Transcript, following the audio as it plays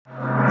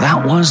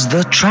That was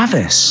the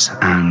Travis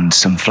and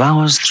Some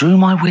Flowers Through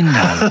My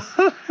Window.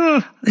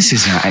 This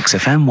is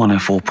XFM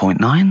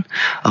 104.9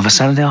 of a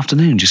Saturday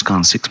afternoon, just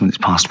gone 6 minutes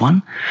past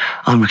 1.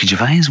 I'm Ricky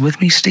Gervais,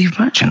 with me Steve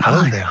Merchant.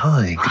 Hello there,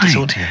 hi. Good to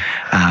talk to you.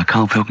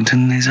 Carl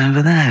Pilkington is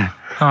over there.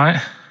 All right.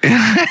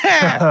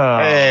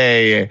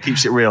 Hey.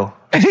 Keeps it real.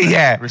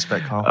 Yeah.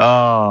 Respect, Karl.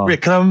 Oh.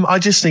 Rick, I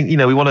just think,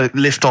 we want to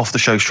lift off the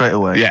show straight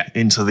away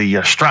into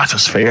the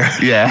stratosphere.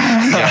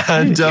 Yeah.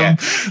 And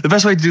the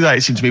best way to do that,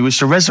 it seemed to me, was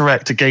to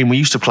resurrect a game we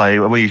used to play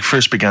when we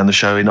first began the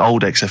show in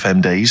old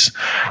XFM days.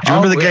 Do you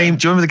remember the game?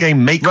 Do you remember the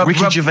game Make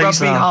Ricky Gervais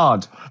Rub Me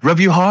Hard. Rub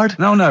You Hard?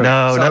 No. No,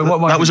 Sorry,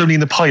 that was only in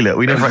the pilot.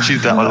 We never actually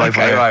did that on live.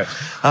 Okay, right.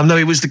 No,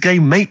 it was the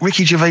game Make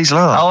Ricky Gervais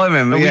Laugh. Oh, I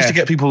remember, We used to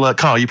get people,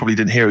 Karl, you probably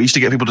didn't hear it, we used to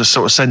get people to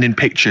sort of send in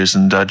pictures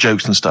and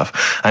jokes and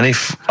stuff. And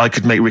if I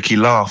could make Ricky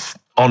laugh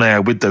on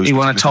air with those, he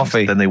won a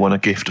toffee. Then they won a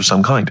gift of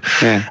some kind.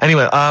 Yeah.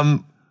 Anyway,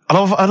 a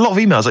lot of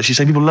emails actually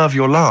saying people love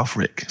your laugh,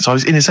 Rick. So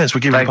in a sense,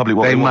 we're giving the public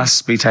what they want. They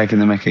must be taking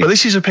the mickey. But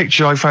this is a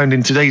picture I found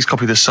in today's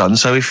copy of The Sun.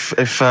 So if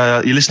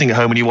you're listening at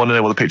home and you want to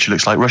know what the picture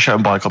looks like, rush out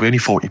and buy a copy, only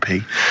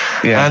 40p.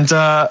 Yeah. And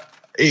are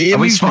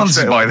we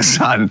sponsored by The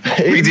Sun?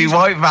 We do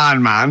White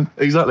Van Man.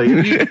 Exactly.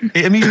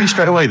 It amused me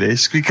straight away,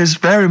 this, because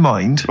bear in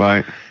mind,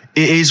 right,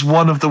 it is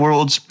one of the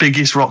world's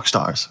biggest rock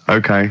stars.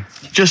 Okay.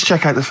 Just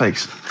check out the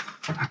face.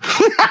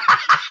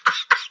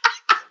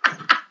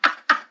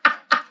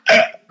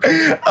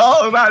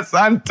 Oh, that's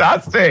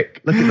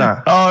fantastic. Look at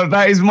that. Oh,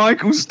 that is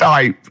Michael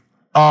Stipe.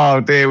 Oh,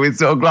 dear. With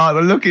sort of like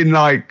looking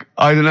like,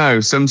 I don't know,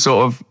 some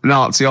sort of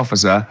Nazi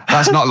officer.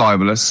 That's not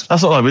libelous.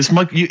 That's not libelous.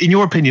 In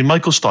your opinion,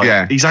 Michael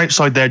Stipe, he's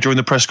outside there during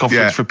the press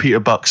conference for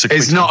Peter Buck's.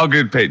 It's not a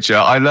good picture.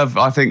 I love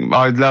REM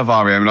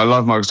and I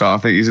love Michael Stipe. I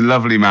think he's a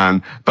lovely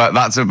man, but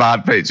that's a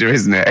bad picture,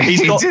 isn't it?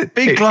 He's got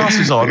big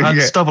glasses on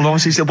and stubble,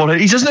 obviously still bald.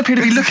 He doesn't appear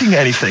to be looking at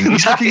anything.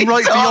 He's looking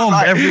right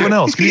beyond everyone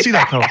else. Can you see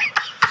that, Karl?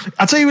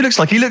 I'll tell you who he looks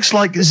like. He looks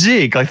like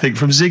Zig, I think,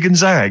 from Zig and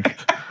Zag.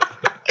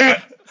 He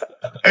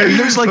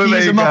looks like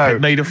he's a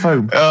Muppet made of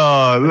foam.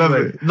 Oh, love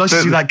it. Nice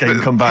to see that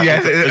game come back. Yeah,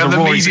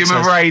 the medium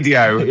of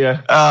radio.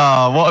 Yeah.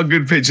 Oh, what a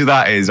good picture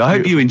that is. I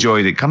hope you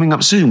enjoyed it. Coming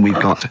up soon, we've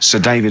got Sir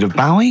David of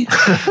Bowie,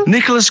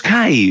 Nicholas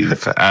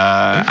Cave,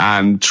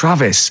 and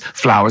Travis,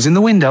 Flowers in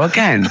the Window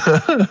again.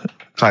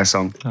 Play a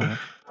song. Right.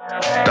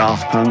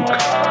 Daft Punk,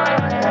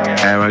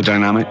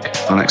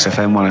 Aerodynamic on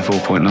XFM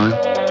 104.9.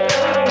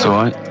 It's all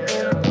right.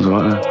 It was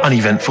all right.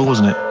 Uneventful,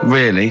 wasn't it?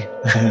 Really?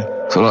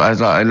 So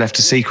I left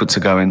a sequel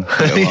to go in.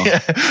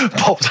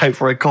 Popped out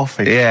for a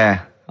coffee.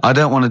 Yeah. I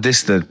don't want to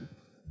diss the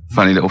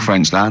funny little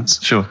French lads.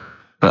 Sure.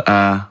 But,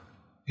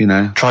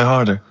 try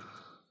harder.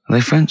 Are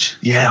they French?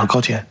 Yeah, oh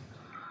God, yeah.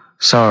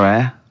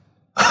 Sorry.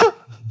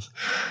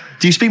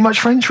 Do you speak much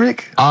French,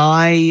 Rick?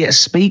 I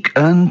speak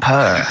un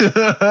peu.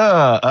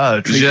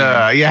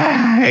 Yeah.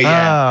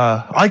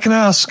 I can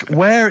ask,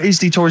 where is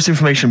the Tourist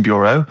Information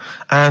Bureau?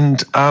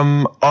 And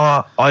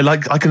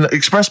I can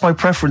express my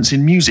preference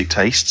in music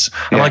tastes,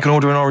 and I can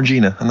order an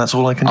Orangina, and that's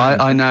all I can do.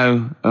 I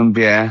know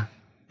bière,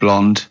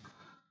 blonde,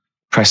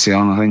 pression,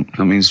 I think.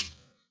 That means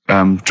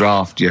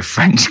draft, you're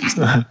French.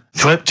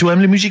 Tu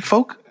aimes la musique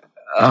folk?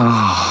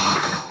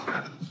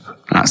 Oh,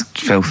 that's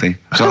filthy.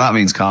 So that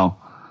means, Karl?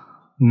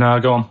 No,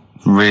 go on.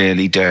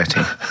 Really dirty.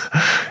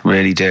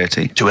 Really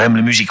dirty. Tu aimes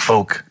la musique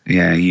folk?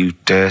 Yeah, you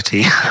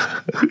dirty.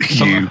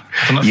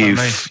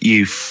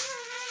 you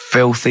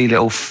filthy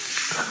little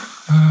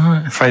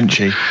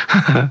Frenchie.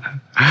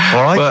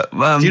 All right.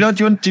 But, do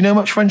you know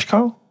much French,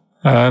 Karl?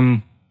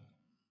 Have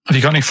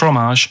you got any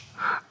fromage?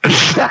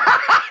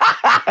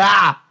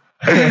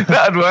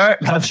 That'd work.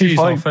 That's cheese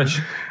or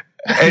fish.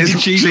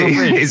 It's cheese.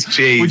 It's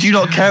cheese. Would you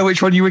not care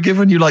which one you were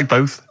given? You like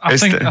both? I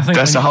think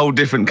that's a whole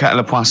different kettle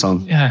of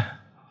poisson. Yeah.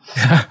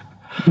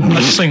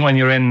 I just think when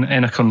you're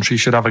in a country, you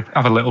should have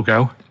a little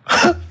go.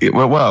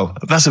 Well,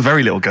 that's a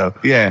very little go.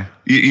 Yeah.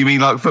 You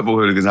mean like football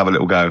hooligans have a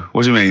little go?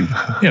 What do you mean?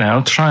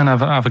 Try and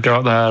have a go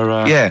at their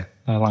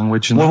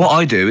language. Well, what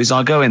I do is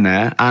I go in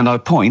there and I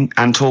point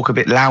and talk a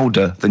bit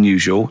louder than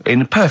usual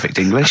in perfect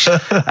English.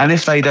 And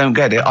if they don't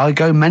get it, I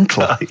go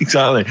mental.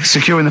 Exactly.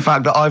 Securing the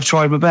fact that I've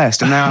tried my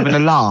best and they're having a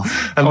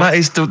laugh. And that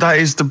is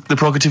the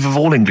prerogative of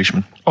all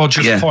Englishmen. Or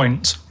just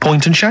point.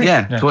 Point and shout?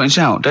 Yeah, point and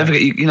shout. Don't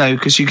forget,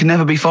 because you can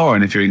never be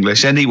foreign if you're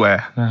English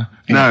anywhere. Yeah.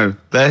 No,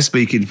 they're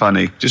speaking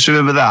funny. Just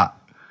remember that.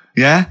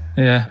 Yeah?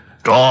 Yeah.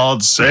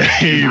 God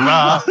save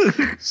us.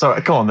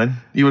 Sorry, go on then.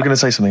 You were going to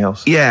say something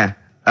else. Yeah.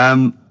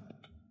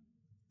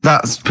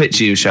 That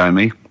picture you were showing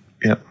me.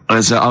 Yeah.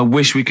 I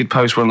wish we could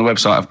post one on the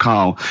website of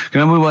Karl.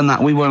 Remember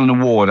we won an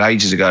award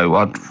ages ago.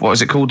 What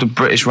was it called? The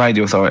British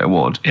Radio Authority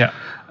Award. Yeah.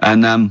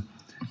 And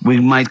we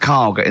made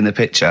Karl get in the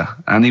picture,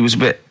 and he was a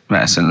bit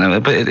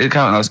reticent, but it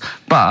counted.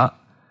 But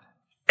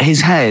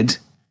his head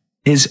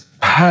is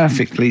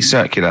perfectly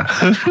circular.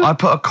 I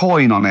put a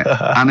coin on it,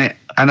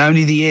 and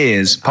only the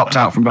ears popped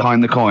out from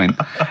behind the coin.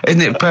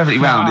 Isn't it perfectly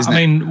round, isn't it?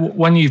 I mean,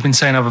 when you've been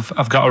saying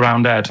I've got a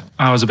round head,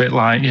 I was a bit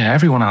like, yeah,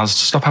 everyone has.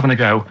 Stop having a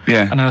go.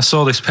 Yeah. And then I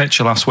saw this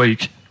picture last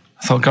week.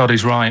 I thought, God,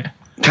 he's right.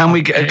 Can't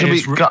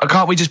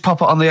we just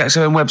pop it on the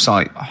XFM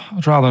website?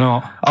 I'd rather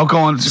not. I'll go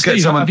on. Just Steve,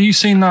 get someone. have you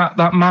seen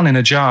that man in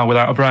a jar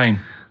without a brain?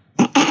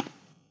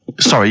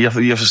 Sorry,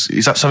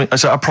 is that something?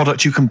 Is that a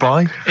product you can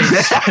buy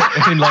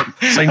in like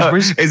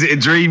Sainsbury's? Is it a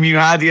dream you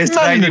had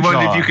yesterday? Man in And you a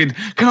wondered jar. if you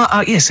could. Can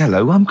I? Yes,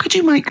 hello. Could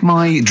you make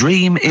my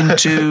dream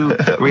into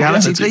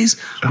reality,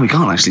 please? Oh, we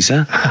can't actually,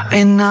 sir.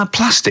 In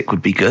plastic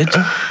would be good.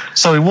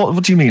 Sorry,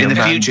 what do you mean? In the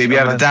future, you'd be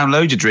able to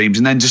download your dreams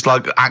and then just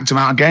like act them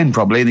out again,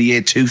 probably in the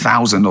year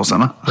 2000 or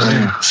something.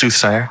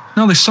 Soothsayer.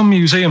 No, there's some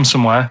museum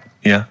somewhere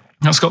Yeah.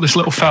 that's got this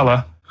little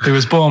fella who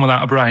was born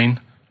without a brain,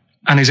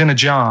 and he's in a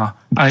jar,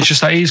 and it's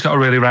just that he's got a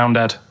really round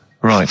head.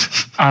 Right.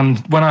 And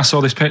when I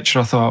saw this picture,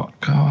 I thought,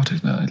 God,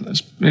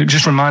 it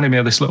just reminded me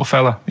of this little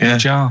fella in a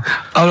jar.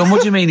 Oh, and what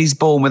do you mean he's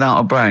born without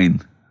a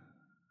brain?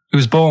 He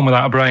was born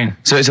without a brain.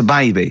 So it's a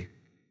baby.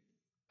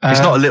 It's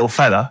not a little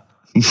fella.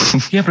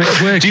 Yeah, but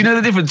it's weird. Do you know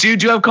the difference? Do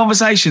you have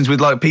conversations with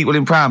like people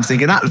in prams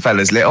thinking that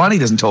fella's little and he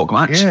doesn't talk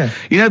much? Yeah.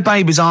 You know,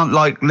 babies aren't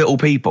like little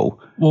people.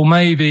 Well,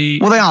 maybe...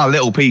 Well, they are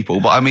little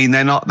people, but I mean,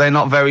 they're not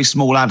very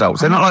small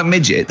adults. They're not like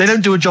midgets. They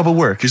don't do a job of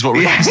work, is what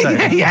we're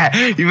saying. Yeah.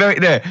 You're very,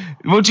 no.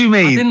 What do you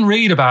I mean? didn't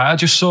read about it, I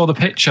just saw the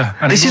picture.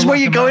 And This it is looked where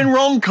like you're a going man.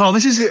 wrong, Carl.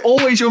 This is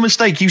always your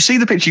mistake. You see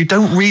the picture, you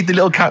don't read the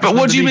little caption. But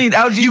what do you mean?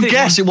 How do you think-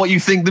 guess at what you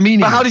think the meaning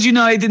But is. how did you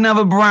know he didn't have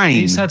a brain?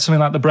 He said something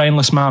like the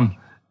brainless man.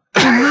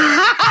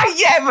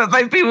 Yeah,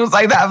 but people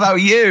say that about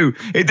you.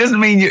 It doesn't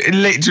mean you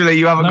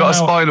haven't got a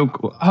spinal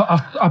cord.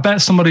 I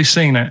bet somebody's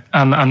seen it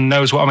and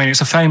knows what I mean.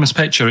 It's a famous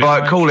picture. It's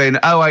Right, like- call in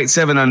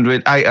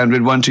 08700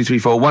 800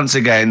 1234. Once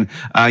again,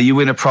 you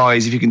win a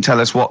prize if you can tell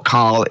us what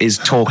Karl is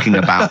talking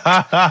about.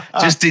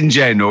 Just in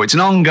general. It's an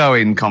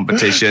ongoing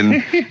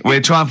competition.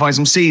 We're trying to find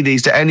some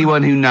CDs to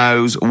anyone who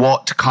knows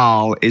what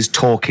Karl is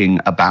talking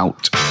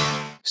about.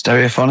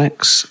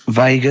 Stereophonics,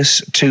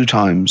 Vegas, 2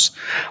 times.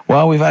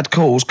 Well, we've had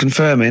calls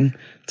confirming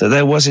that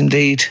there was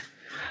indeed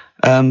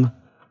a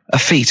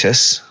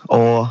fetus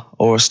or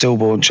a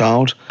stillborn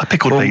child. A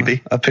pickled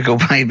baby. A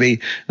pickled baby.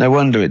 No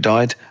wonder it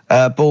died.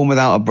 Born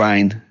without a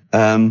brain.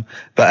 But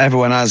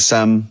everyone has,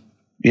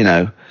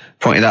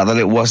 pointed out that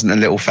it wasn't a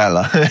little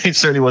fella. It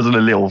certainly wasn't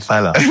a little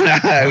fella.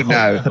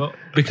 No. But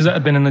because it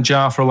had been in the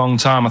jar for a long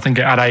time, I think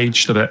it had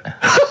aged a bit.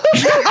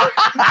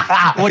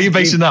 What are you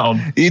basing that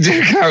on? You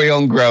do carry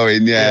on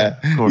growing, yeah.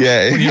 Well,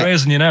 your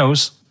ears and your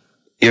nose.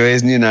 Your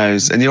ears and your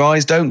nose. And your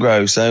eyes don't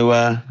grow,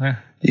 so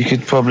you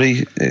could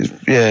probably,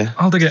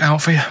 I'll dig it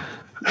out for you.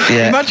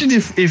 Yeah. Imagine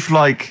if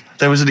like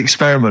there was an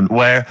experiment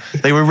where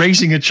they were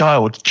raising a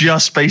child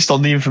just based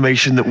on the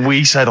information that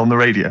we said on the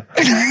radio.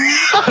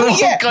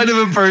 What kind of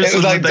a person It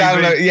was like would they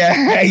download,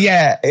 be?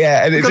 yeah.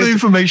 And What kind of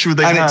information would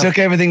they and have? it took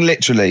everything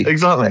literally.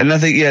 Exactly. And I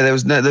think,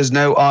 there's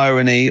no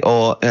irony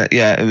or,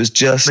 it was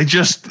just... They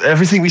just,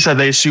 everything we said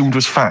they assumed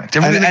was fact.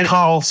 Everything that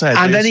Karl said.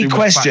 And they any assumed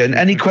was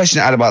fact. question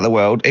it had about the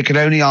world, it could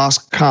only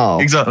ask Karl.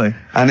 Exactly.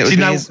 And it would See,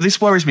 be now, his-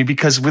 this worries me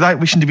because without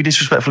wishing to be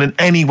disrespectful in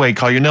any way,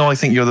 Karl, I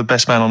think you're the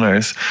best man on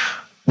earth.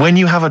 When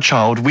you have a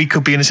child, we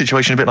could be in a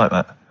situation a bit like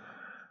that.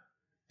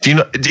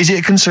 Is it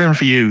a concern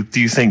for you, do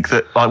you think,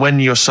 that like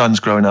when your son's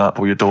growing up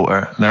or your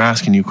daughter and they're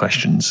asking you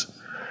questions,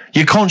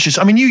 you're conscious,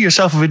 I mean, you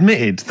yourself have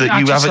admitted that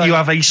you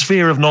have a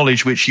sphere of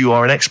knowledge which you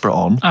are an expert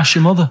on. Ask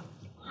your mother.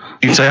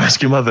 You'd say,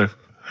 ask your mother.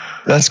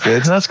 That's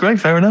good. That's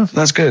great, fair enough.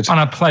 That's good. And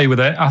I'd play with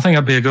it. I think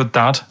I'd be a good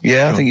dad.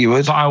 Yeah, I think you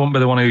would. But I wouldn't be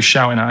the one who's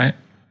shouting at it.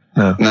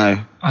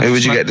 No. I'd Who would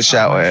just you like- get to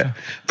shout at it?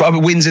 Probably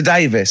Windsor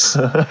Davis.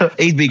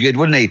 He'd be good,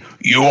 wouldn't he?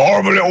 You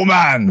horrible little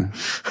man.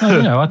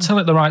 Well, I'd tell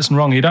it the rights and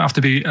wrong. You don't have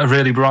to be a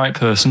really bright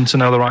person to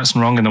know the rights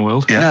and wrong in the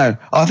world. Yeah. No,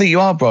 I think you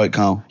are bright,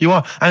 Karl. You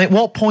are. And at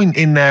what point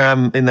in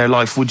their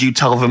life would you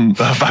tell them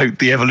about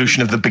the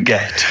evolution of the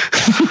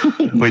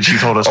baguette, which you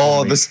told us?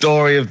 Or the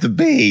story of the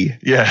bee.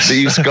 Yes. That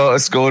you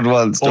scored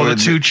once. Or the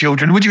 2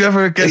 children. Would you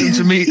ever get them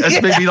to meet as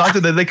maybe I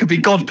don't know, they could be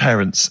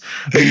godparents?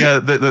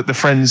 The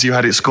friends you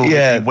had at school,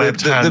 with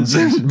webbed hands.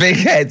 The big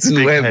heads and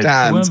Big webbed heads. They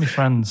hands. weren't my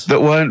friends.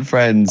 That weren't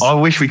friends. I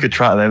wish we could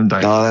track them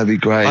down. Oh, that'd be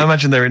great. I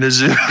imagine they're in a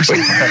zoo.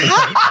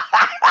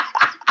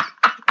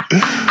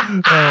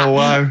 Oh,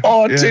 wow.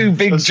 Oh, Yeah. 2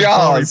 big A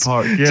safari jars.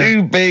 park, yeah.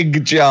 2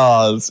 big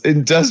jars.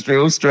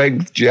 Industrial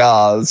strength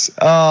jars.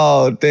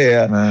 Oh,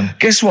 dear. Man.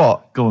 Guess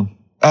what? Go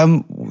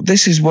on.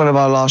 This is one of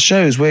our last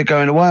shows. We're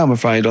going away, I'm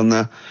afraid, on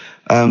the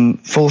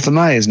 4th of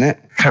May, isn't it?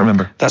 Can't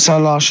remember. That's our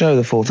last show,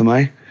 the 4th of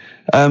May.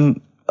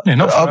 Yeah,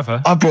 not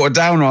forever. I brought a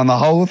downer on the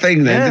whole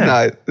thing then, Yeah. didn't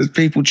I? There's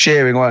people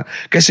cheering. Well,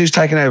 guess who's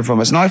taken over from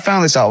us? And I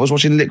found this out. I was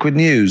watching Liquid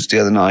News the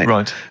other night.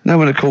 Right. No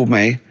one had called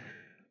me.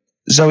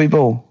 Zoe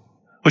Ball.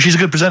 Well, she's a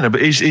good presenter, but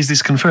is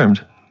this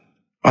confirmed?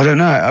 I don't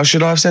know.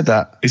 Should I have said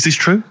that? Is this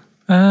true?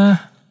 Yeah,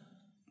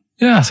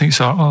 I think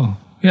so. Oh,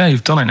 yeah,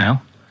 you've done it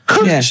now.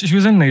 Yeah. She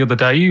was in the other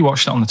day. You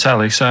watched it on the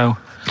telly, so...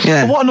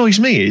 Yeah. What annoys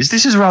me is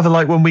this is rather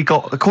like when we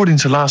got, according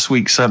to last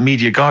week's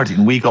Media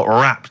Guardian, we got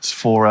rapped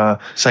for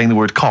saying the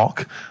word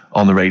cock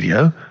on the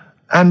radio.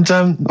 And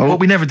what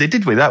we never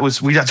did we?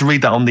 We had to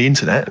read that on the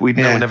internet.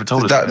 No one never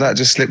told us That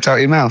just slipped out of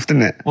your mouth,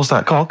 didn't it? What's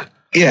that, cock?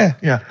 Yeah.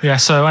 Yeah. Yeah,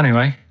 so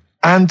anyway...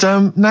 And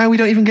now we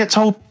don't even get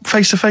told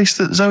face to face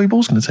that Zoe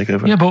Ball's going to take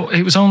over. Yeah, but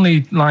it was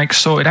only like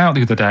sorted out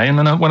the other day, and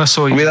then when I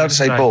saw you, We're allowed to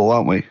say ball,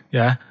 aren't we?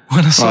 Yeah,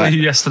 when I saw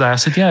you yesterday, I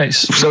said, yeah, it's.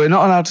 So we're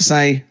not allowed to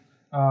say.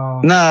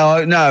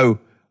 No.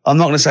 I'm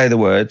not going to say the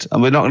word,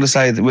 and we're not going to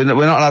say. We're not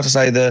allowed to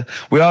say the.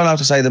 We are allowed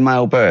to say the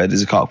male bird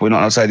is a cock. We're not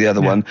allowed to say the other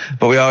one,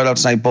 but we are allowed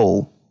to say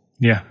ball.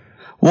 Yeah.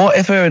 What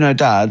if her and her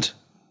dad,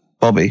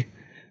 Bobby,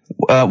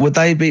 would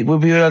we be able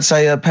to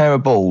say a pair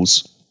of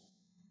balls?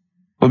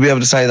 Would we be able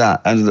to say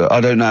that? And I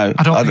don't know.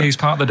 I don't think he's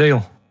part of the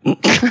deal.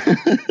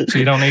 So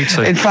you don't need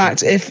to. In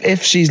fact,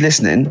 if she's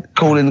listening,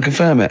 call in and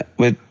confirm it.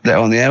 We'd let her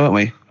on the air, won't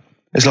we?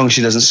 As long as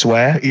she doesn't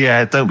swear.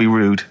 Yeah, don't be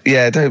rude.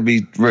 Yeah, don't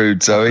be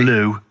rude, Zoe.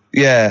 Lou.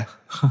 Yeah.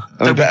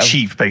 Don't be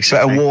cheap,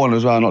 basically. Better warn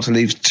as well not to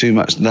leave too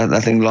much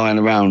nothing lying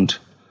around,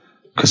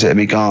 because it'll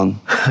be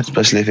gone,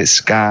 especially if it's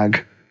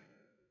skag.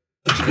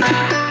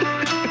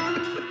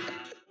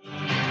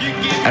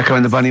 Echo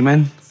and the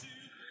Bunnymen,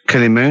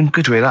 Killing Moon.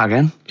 Good to hear that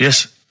again.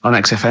 Yes. On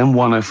XFM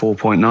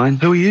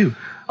 104.9. Who are you?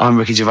 I'm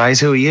Ricky Gervais.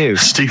 Who are you?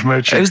 Steve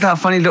Merchant. Who's that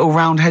funny little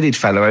round-headed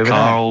fellow over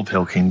Karl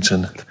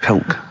Pilkington. there?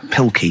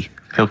 Pilky.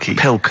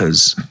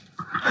 Pilkers.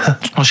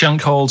 Well, she hadn't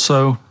called,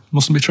 so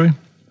mustn't be true.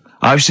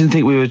 I just didn't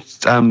think we were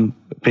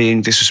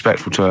being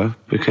disrespectful to her,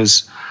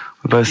 because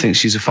we both think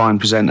she's a fine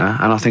presenter,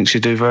 and I think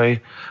she'd do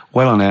very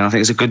well on it. And I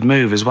think it's a good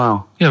move as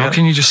well. Yeah, but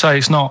can you just say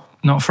it's not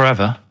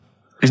forever?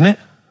 Isn't it?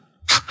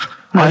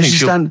 No, I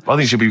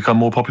think she'll become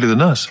more popular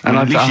than us. And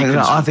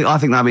I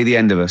think that'll be the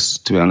end of us,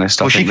 to be honest.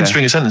 Well, she can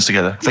string a sentence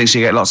together. I think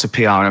she'll get lots of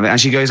PR and everything.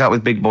 And she goes out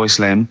with Big Boy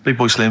Slim. Big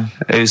Boy Slim.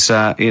 Who's,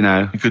 a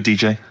good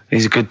DJ.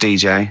 He's a good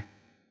DJ.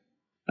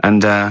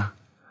 And,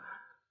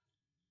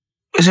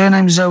 is her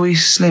name Zoe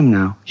Slim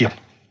now? Yeah.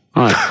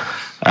 Right.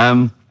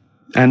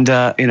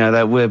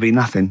 There will be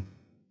nothing.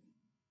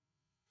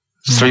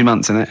 It's 3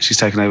 months, isn't it? She's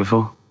taken over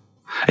for.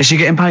 Is she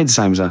getting paid the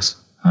same as us?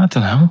 I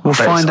don't know. We'll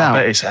find out. I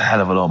bet it's a hell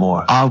of a lot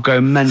more. I'll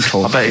go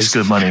mental. I bet it's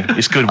good money.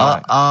 It's good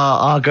work.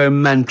 I'll go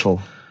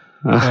mental.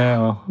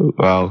 Yeah,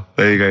 Well,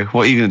 there you go.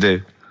 What are you going to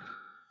do?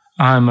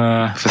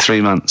 I'm for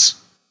 3 months.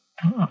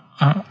 I'm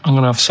going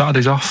to have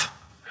Saturdays off.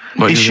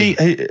 Are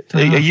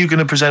you going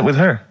to present with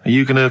her? Are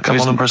you going to come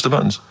on and press the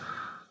buttons?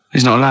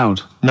 He's not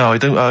allowed. No, I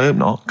hope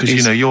not,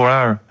 because you're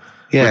our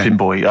whipping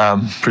boy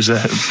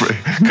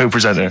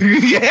co-presenter.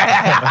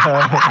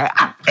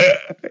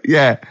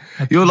 Yeah,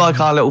 you're like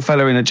our little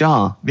fella in a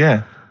jar.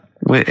 Yeah,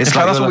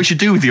 that's what we should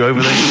do with you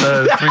over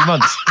the 3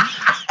 months.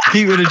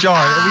 Keep it in a jar,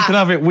 and we can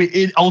have it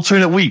in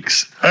alternate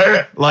weeks,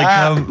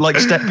 like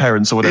step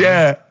parents or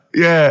whatever.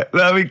 Yeah,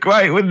 that'd be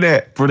great, wouldn't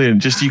it?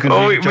 Brilliant. Just you can.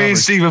 Me and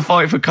Steve will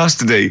fight for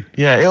custody.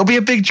 Yeah, it'll be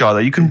a big jar though.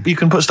 You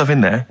can put stuff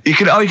in there. You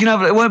can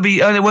have. It won't be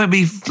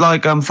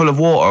like full of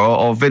water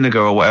or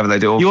vinegar or whatever they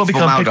do. Or you won't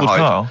become Pickled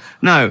Karl.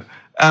 No.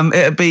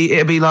 It'd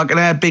be like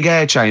a big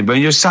air chamber,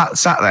 and you're sat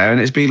there, and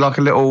it'd be like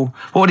a little.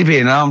 What would it be,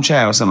 an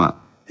armchair or something?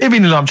 It'd be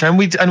in an armchair, and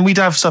we'd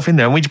have stuff in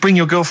there, and we'd bring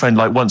your girlfriend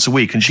like once a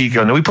week, and she'd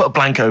go. No, we put a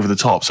blanket over the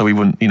top so we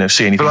wouldn't,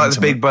 see anything. But like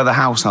the Big Brother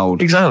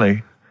household.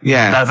 Exactly.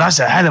 Yeah. That's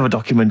a hell of a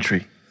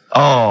documentary.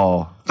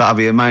 Oh, that'd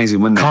be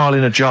amazing, wouldn't it? Karl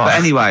in a jar. But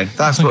anyway,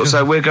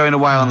 so we're going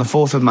away on the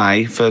 4th of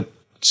May for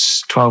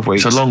 12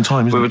 weeks. It's a long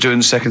time, isn't it? We were doing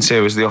the second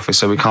series of The Office,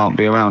 so we can't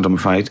be around, I'm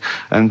afraid.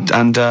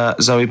 And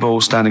Zoe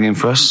Ball's standing in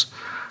for us.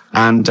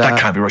 And that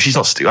can't be right. She's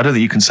not. I don't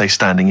think you can say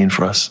standing in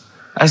for us.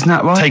 Isn't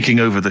that right?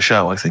 Taking over the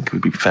show, I think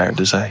would be fair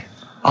to say.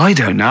 I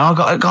don't know.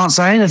 I can't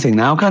say anything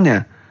now, can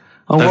you?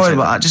 I'm worried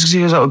about that. Just because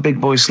he goes up with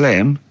Big Boy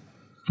Slim,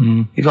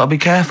 you got to be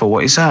careful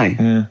what you say.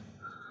 Yeah.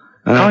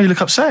 Oh, you look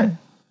upset.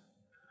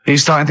 Are you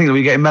starting to think that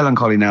we're getting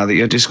melancholy now, that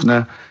you're just going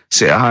to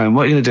sit at home?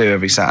 What are you going to do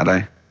every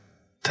Saturday?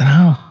 Don't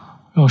know.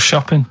 Go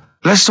shopping.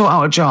 Let's sort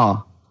out a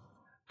jar.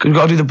 We've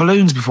got to do the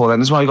balloons before then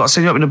as well. You've got to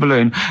send you up in a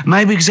balloon.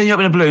 Maybe we can send you up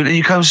in a balloon and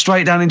you come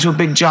straight down into a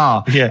big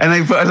jar. Yeah. And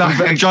they put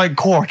a giant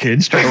cork in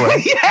straight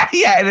away.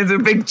 yeah, and there's a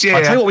big chair.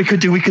 I'll tell you what we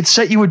could do. We could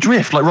set you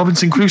adrift like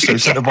Robinson Crusoe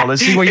set the ball and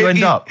see where you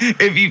end up.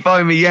 If you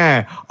find me,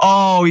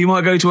 Oh, you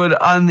might go to an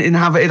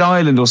uninhabited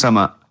island or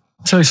something. I'll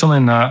tell you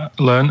something I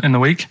learned in the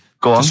week.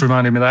 Go on. Just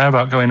reminded me there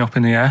about going up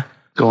in the air.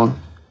 Go on.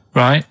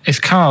 Right.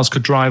 If cars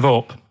could drive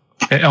up,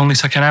 it only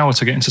took an hour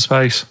to get into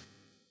space.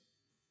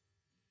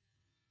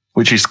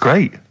 Which is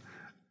great.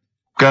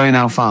 Going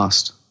how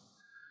fast?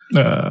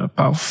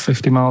 About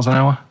 50 miles an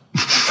hour.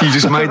 You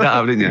just made that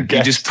up, didn't you?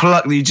 You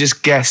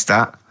just guessed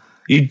that.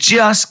 You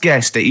just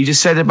guessed it. You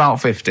just said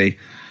about 50.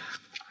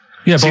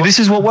 Yeah, see, this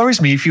is what worries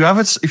me. If you have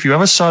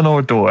a son or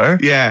a daughter,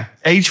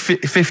 age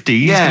 50,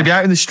 he's going to be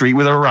out in the street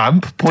with a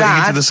ramp pointing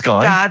into the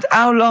sky. Dad,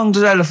 how long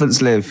do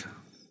elephants live?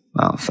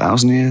 About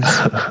 1,000 years,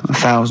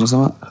 1,000 or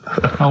something.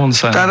 I wouldn't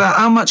say. Dad,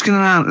 how much can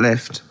an ant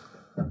lift?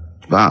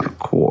 About a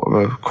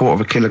quarter of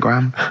a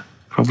kilogram,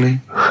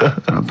 probably.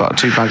 About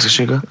 2 bags of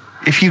sugar.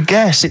 If you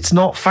guess, it's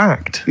not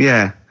fact.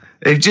 Yeah.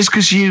 If just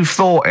because you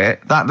thought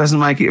it, that doesn't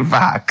make it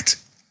fact.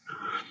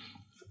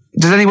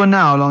 Does anyone know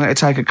how long it'd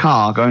take a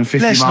car going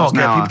 50 miles an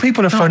hour?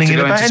 People are phoning in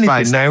about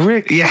anything now,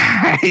 Rick.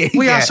 Yeah.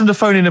 We asked them to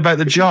phone in about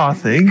the jar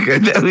thing.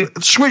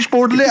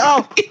 Switchboard lit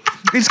up.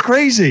 It's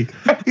crazy.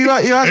 You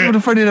ask me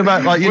to friend in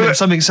about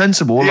something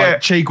sensible,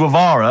 like Che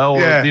Guevara or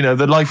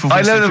the life of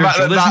Winston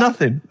Churchill. There's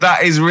nothing.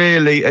 That is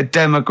really a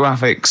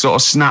demographic sort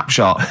of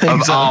snapshot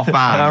of our fans,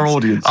 our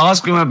audience.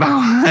 Ask them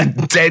about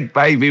a dead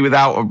baby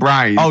without a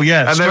brain. Oh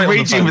yeah, and they're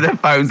reaching with their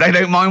phones. They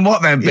don't mind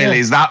what their bill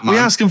is that much. We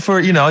ask them for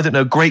I don't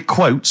know, great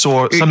quotes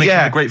or something from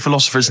the great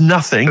philosophers.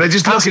 Nothing. They're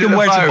just ask looking them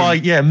at the where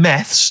phone. to buy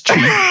meths cheap.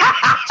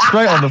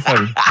 Straight on the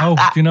phone. Oh,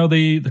 do you know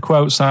the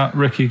quotes that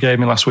Ricky gave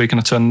me last week and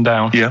I turned them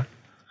down? Yeah.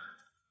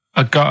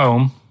 I got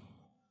home,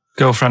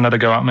 girlfriend had a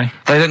go at me.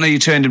 They don't know you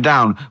turned him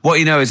down. What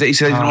you know is that he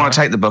said he didn't want to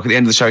take the book at the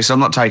end of the show. He said, I'm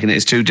not taking it,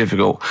 it's too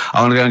difficult.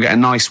 I'm going to go and get a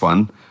nice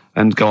one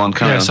and go on.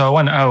 Yeah, so I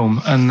went home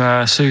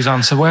and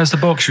Suzanne said, where's the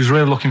book? She was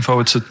really looking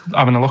forward to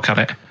having a look at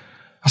it.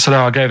 I said,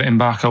 I gave it him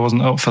back. I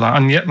wasn't up for that.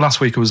 And yet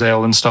last week I was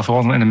ill and stuff. I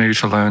wasn't in the mood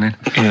for learning.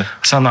 Yeah.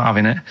 So I'm not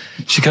having it.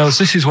 She goes,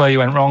 this is where you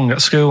went wrong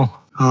at school.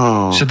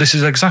 Oh. She said, this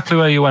is exactly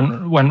where you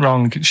went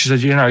wrong. She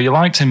said, you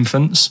liked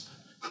infants.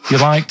 You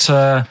liked,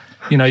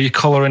 you're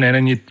colouring in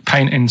and you're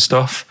painting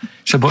stuff.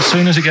 She said, but as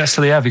soon as it gets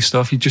to the heavy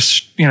stuff, you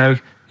just, you're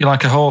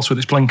like a horse with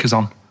its blinkers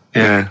on.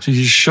 Yeah. So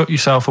you just shut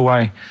yourself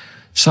away.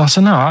 So I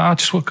said, no, I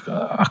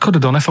could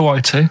have done it if I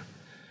wanted to.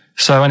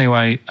 So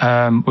anyway,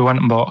 we went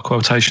and bought a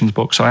quotations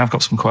book. So I have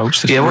got some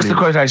quotes. What's the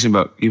quotation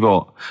book you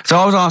bought? So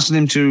I was asking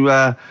him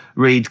to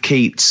read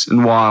Keats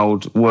and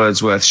Wilde,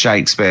 Wordsworth,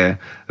 Shakespeare.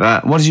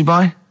 What did you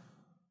buy?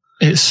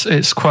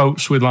 It's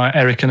quotes with like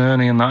Eric and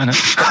Ernie and that in it.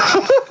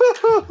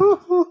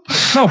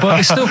 No, but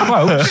it's still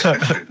quotes.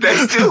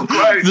 They're still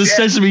quotes. The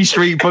Sesame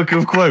Street book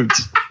of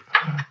quotes.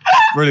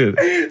 Brilliant.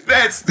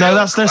 They're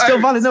still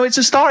valid. No, it's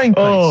a starting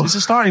point. Oh. It's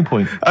a starting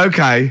point.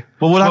 Okay.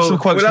 Well, we'll have some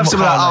quotes. We'll have some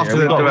of that after.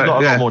 We've got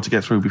a lot more to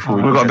get through before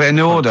we've got a bit of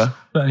New Order.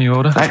 New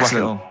Order.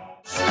 Excellent.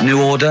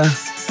 New Order,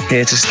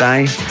 here to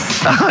stay.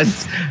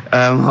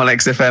 On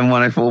XFM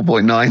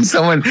 104.9.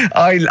 Someone,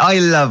 I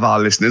love our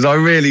listeners. I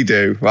really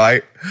do,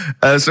 right?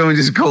 Someone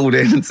just called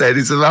in and said,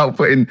 it's about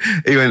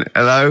he went,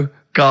 hello?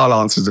 Karl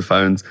answers the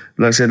phones.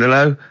 And I said,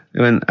 hello? He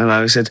went,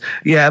 hello. He said,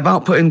 yeah,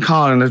 about putting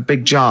Karl in a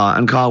big jar.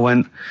 And Karl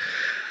went,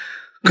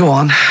 go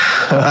on.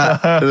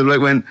 And the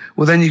bloke went,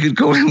 well, then you could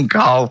call him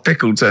Karl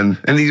Pickleton.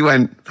 And he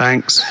went,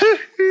 thanks.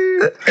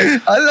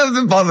 I love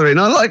the bothering.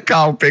 I like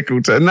Karl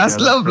Pickleton. That's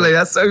lovely.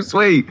 That's so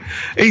sweet.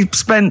 He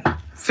spent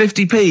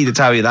 50p to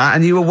tell you that,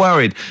 and you were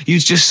worried. You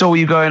just saw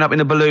you going up in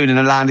a balloon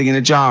and landing in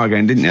a jar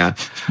again, didn't you?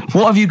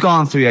 What have you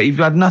gone through yet? You've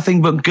had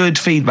nothing but good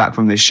feedback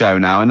from this show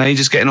now, and now you're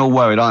just getting all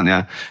worried, aren't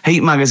you?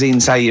 Heat magazine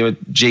say you're a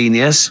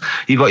genius.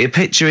 You've got your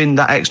picture in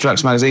that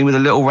Extracts magazine with a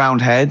little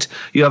round head.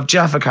 You have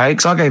Jaffa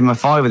cakes. I gave him a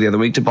 £5 the other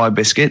week to buy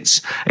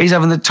biscuits. He's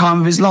having the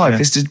time of his life. Yeah.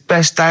 This is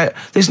best day.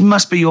 This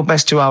must be your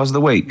best 2 hours of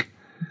the week.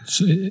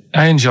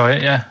 I enjoy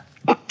it, yeah.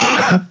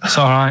 It's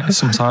all right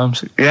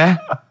sometimes. Yeah?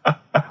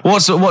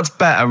 What's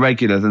better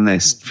regular than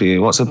this for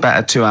you? What's a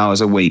better 2 hours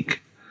a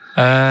week?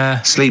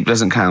 Sleep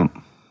doesn't count.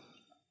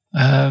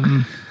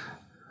 Actually,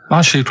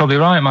 you're probably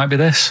right. It might be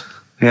this.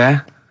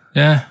 Yeah?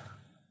 Yeah.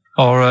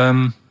 Or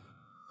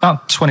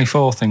that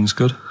 24 thing's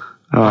good.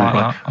 Right.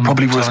 Like that.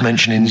 Probably worth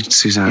mentioning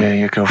Suzanne. Yeah,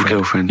 your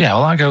girlfriend. Yeah,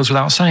 well, that goes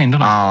without saying,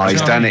 doesn't it? Oh,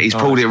 he's done it. He's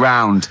pulled it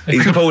round.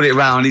 He's pulled it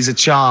round. He's a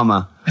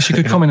charmer. If she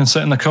could come in and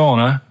sit in the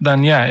corner,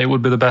 then yeah, it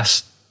would be the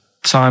best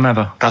time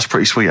ever. That's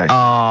pretty sweet, eh?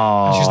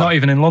 Oh. She's not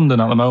even in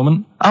London at the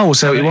moment. Oh,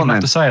 so you want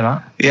have to say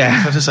that. Yeah.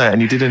 You have to say it,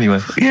 and you did anyway.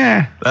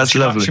 Yeah, that's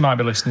lovely. She might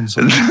be listening.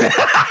 Something.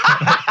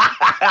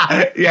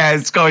 Yeah,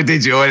 it's Sky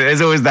Digital. There's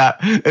always that.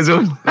 There's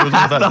always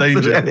that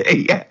danger.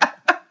 Yeah.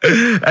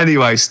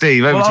 Anyway,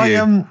 Steve, over to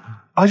you.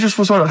 I just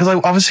was wondering,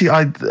 because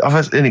I've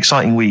had an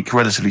exciting week,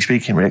 relatively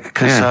speaking, Rick,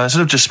 because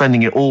instead of just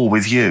spending it all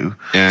with you,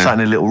 sat in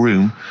a little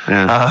room,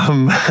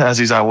 as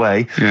is our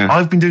way,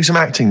 I've been doing some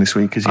acting this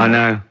week, as you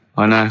know.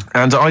 I know.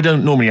 And I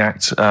don't normally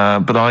act,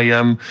 but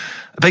I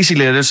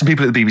basically there's some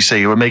people at the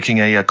BBC who are making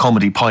a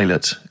comedy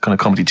pilot, kind of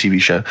comedy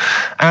TV show,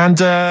 and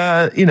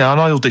and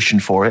I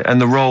auditioned for it, and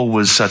the role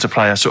was to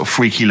play a sort of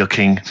freaky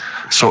looking,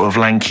 sort of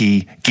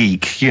lanky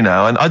geek, and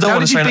I don't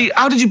want to say.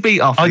 How did you beat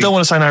off? I don't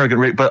want to sound arrogant,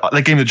 Rick, but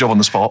they gave me the job on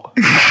the spot.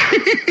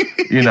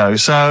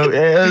 So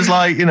it was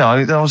like,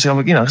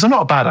 obviously, because I'm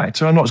not a bad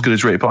actor. I'm not as good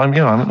as Rick, but I'm.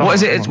 What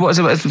is it?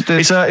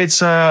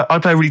 It's I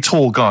play a really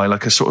tall guy,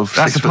 like a sort of.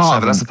 That's the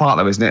part. That's the part,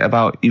 though, isn't it?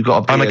 About you've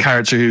got. I'm a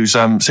character who's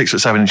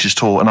 6'7"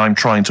 tall, and I'm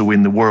trying to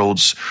win the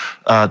world's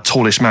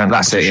tallest man.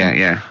 That's it.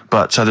 Yeah.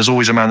 But there's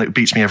always a man that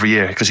beats me every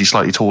year because he's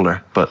slightly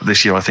taller. But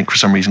this year, I think for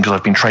some reason, because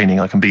I've been training,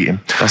 I can beat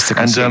him. That's the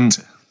conceit. And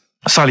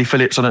Sally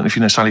Phillips, I don't know if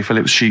you know Sally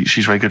Phillips, she's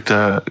a very good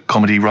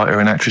comedy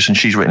writer and actress, and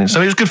she's written it.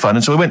 So it was good fun,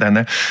 and so we went down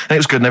there, and it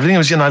was good and everything. It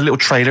was a little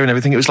trailer and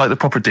everything. It was like the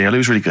proper deal. It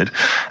was really good.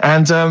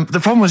 And the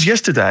problem was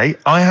yesterday,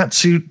 I had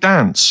to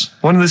dance.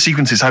 One of the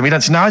sequences had me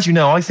dancing. Now, as you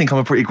know, I think I'm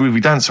a pretty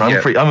groovy dancer. I'm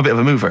a bit of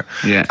a mover.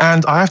 Yeah.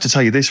 And I have to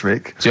tell you this,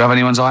 Rick. Do you have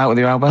anyone's eye out with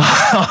your elbow?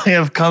 I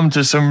have come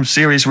to some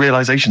serious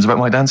realizations about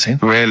my dancing.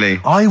 Really?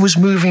 I was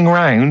moving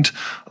around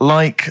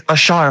like a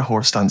Shire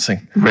horse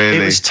dancing. Really?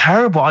 It was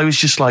terrible. I was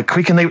just like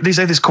creaking. They had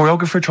this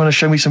choreographer trying to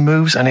show me some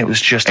moves, and it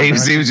was just. He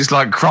was just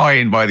like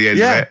crying by the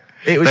end of it.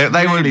 It was.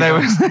 They were.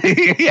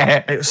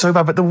 Yeah. It was so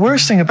bad. But the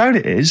worst thing about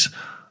it is,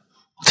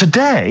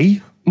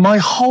 Today, my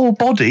whole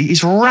body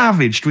is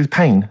ravaged with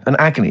pain and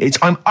agony.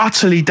 I'm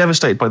utterly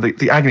devastated by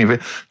the agony of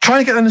it.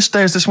 Trying to get down the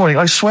stairs this morning,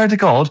 I swear to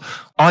God,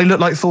 I look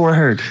like Thor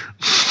Hurd.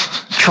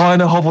 Trying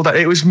to hobble down.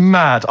 It was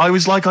mad. I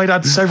was like I'd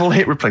had several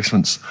hip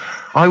replacements.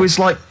 I was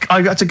like,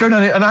 I had to go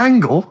down at an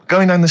angle,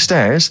 going down the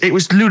stairs. It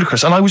was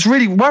ludicrous. And I was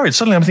really worried.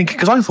 Suddenly I'm thinking,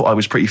 because I thought I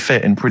was pretty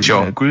fit and pretty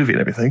groovy and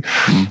everything.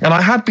 And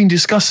I had been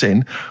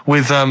discussing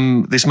with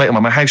this mate of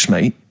mine, my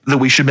housemate, that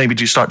we should maybe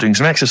start doing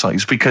some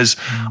exercise because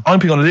I'm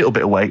putting on a little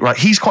bit of weight, right?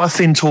 He's quite a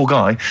thin, tall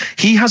guy.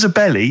 He has a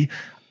belly.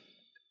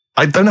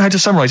 I don't know how to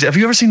summarize it. Have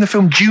you ever seen the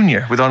film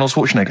Junior with Arnold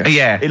Schwarzenegger?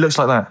 Yeah. It looks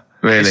like that.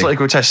 Really? It's like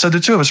grotesque. So the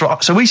two of us,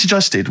 so we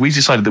decided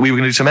that we were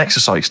going to do some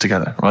exercise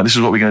together, right? This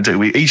is what we're going to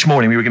do. Each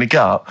morning we were going to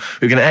get up,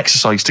 we were going to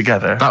exercise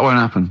together. That won't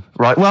happen.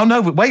 Right. Well,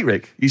 no, but wait,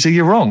 Rick. You see,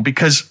 you're wrong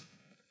because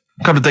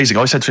a couple of days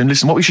ago I said to him,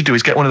 listen, what we should do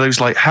is get one of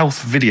those like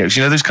health videos,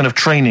 you know, those kind of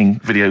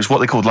training videos, what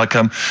they called like,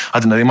 I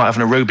don't know, they might have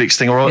an aerobics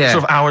thing or a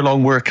sort of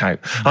hour-long workout.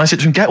 And I said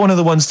to him, get one of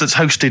the ones that's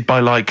hosted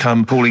by like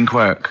Pauline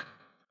Quirk.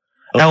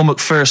 Elle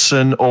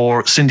Macpherson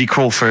or Cindy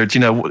Crawford,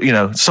 you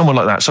know, someone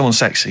like that, someone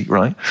sexy,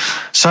 right?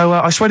 So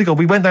I swear to God,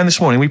 we went down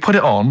this morning, we put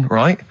it on,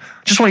 right?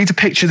 Just want you to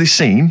picture this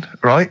scene,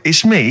 right?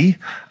 It's me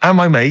and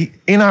my mate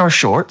in our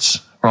shorts,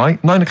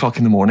 right? 9 o'clock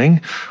in the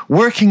morning,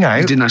 working out.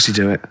 You didn't actually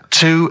do it.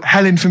 To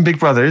Helen from Big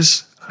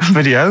Brother's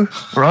video,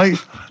 right?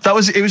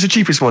 It was the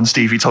cheapest one,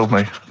 Steve, he told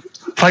me.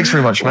 Thanks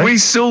very much, mate. We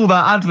saw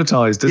that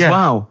advertised as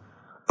well.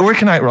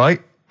 Working out,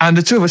 right? And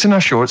the two of us in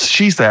our shorts,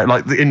 she's there,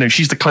 like,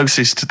 she's the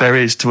closest there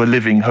is to a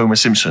living Homer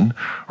Simpson,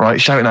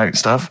 right? Shouting out and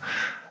stuff.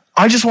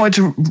 I just wanted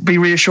to be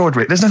reassured,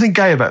 Rick. There's nothing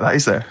gay about that,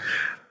 is there?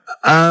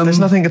 There's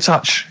nothing a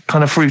touch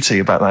kind of fruity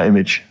about that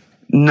image.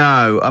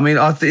 No. I mean,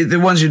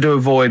 the ones you do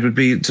avoid would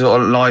be sort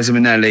of Liza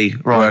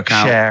Minnelli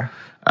workout. Cher.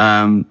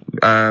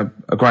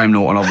 Graham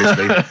Norton,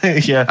 obviously.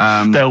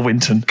 Dale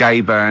Winton.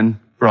 Gay Byrne.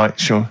 Right,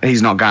 sure.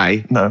 He's not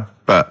gay. No.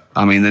 But,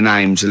 I mean, the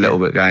name's a little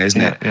bit gay,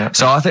 isn't it? Yeah.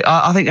 So I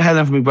think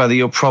Helen from Big Brother,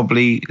 you're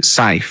probably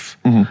safe.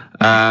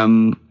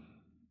 Mm-hmm.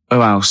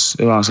 Who else?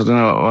 I don't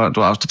know what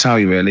else to tell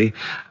you, really.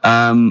 But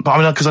I mean,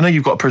 because I know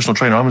you've got a personal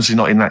trainer. I'm obviously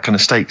not in that kind of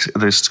state.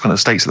 There's kind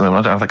of states at the moment.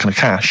 I don't have that kind of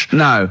cash.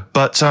 No.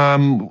 But,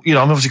 I'm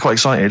obviously quite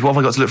excited. What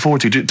have I got to look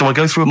forward to? Do I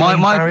go through a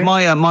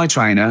my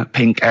trainer,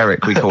 Pink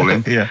Eric, we call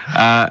him.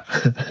 I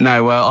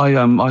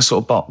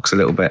sort of box a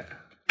little bit.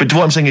 But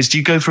what I'm saying is, do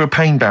you go through a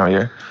pain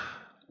barrier?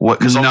 No.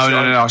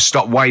 I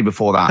stopped way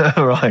before that.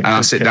 Right. And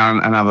I sit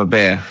down and have a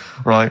beer.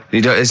 Right.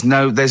 There's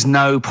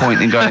no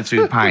point in going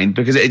through pain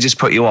because it just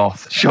put you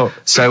off. Sure.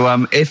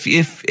 So if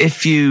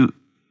you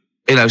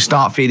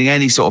start feeling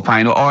any sort of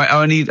pain or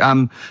any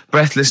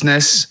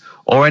breathlessness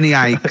or any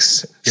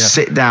aches,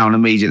 sit down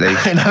immediately.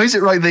 Now, is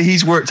it right that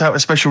he's worked out a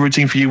special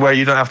routine for you where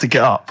you don't have to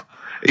get up?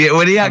 Yeah.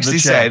 When he actually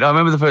said, I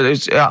remember the photo.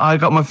 I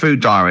got my food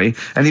diary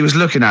and he was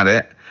looking at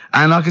it.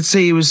 And I could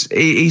see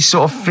he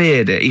sort of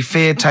feared it. He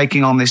feared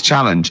taking on this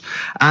challenge.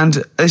 And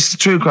this is a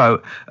true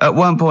quote. At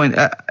one point,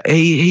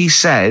 he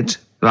said,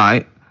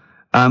 right,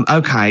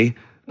 okay,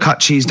 cut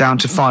cheese down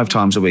to 5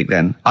 times a week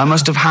then. I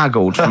must have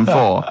haggled from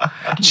 4.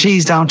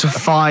 Cheese down to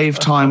 5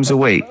 times a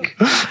week.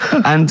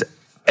 And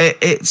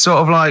it's sort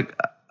of like,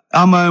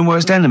 I'm my own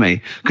worst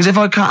enemy. Because if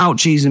I cut out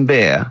cheese and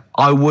beer,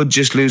 I would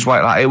just lose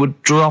weight. Like it would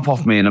drop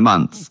off me in a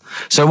month.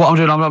 So what I'm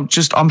doing,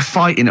 I'm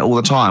fighting it all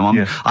the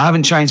time. I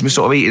haven't changed my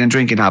sort of eating and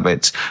drinking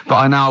habits, but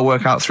I now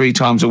work out 3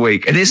 times a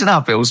week. And it's an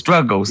uphill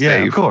struggle, Steve. Yeah,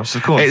 of course.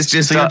 It's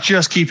just so you're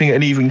just keeping it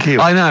an even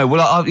keel. I know.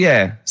 Well,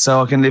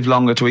 so I can live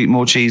longer to eat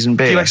more cheese and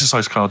beer. Do you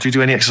exercise, Karl? Do you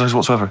do any exercise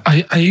whatsoever?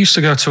 I used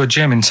to go to a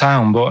gym in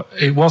town, but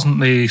it wasn't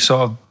the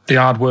sort of the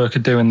hard work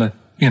of doing the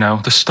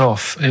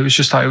stuff. It was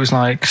just like, it was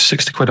like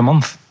 60 quid a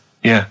month.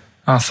 Yeah.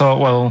 I thought,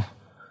 well,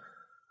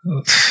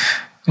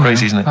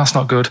 crazy, isn't it? That's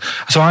not good.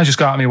 So I just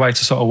got out of my way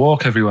to sort of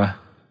walk everywhere.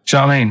 Do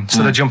you know what I mean?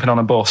 Instead of jumping on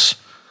a bus,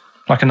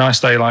 like a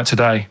nice day like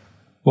today,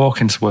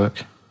 walk into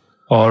work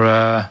or,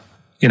 run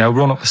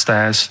up the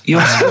stairs. You're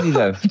skinny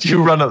though.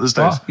 You run up the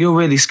stairs? What? You're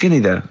really skinny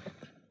though.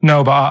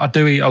 No, but I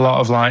do eat a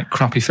lot of like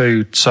crappy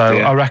food. So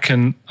I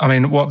reckon,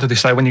 what do they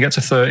say? When you get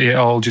to 30,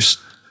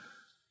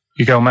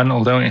 you go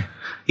mental, don't you?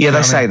 Yeah,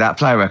 they say that,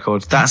 play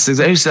record. That's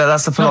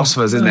the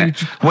philosophers, isn't it?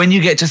 When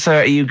you get to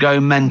 30, you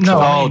go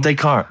mental.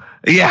 Descartes.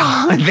 Yeah,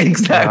 I think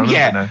so.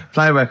 Yeah,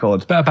 play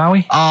record. Better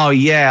Bowie? Oh,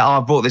 yeah, I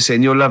brought this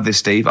in. You'll love this,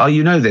 Steve. Oh,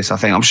 you know this, I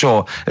think, I'm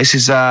sure. This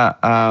is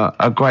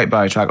a great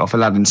Bowie track off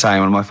Aladdin Sane,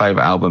 one of my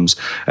favourite albums.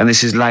 And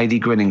this is Lady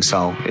Grinning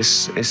Soul.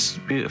 It's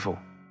beautiful.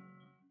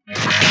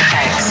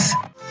 X.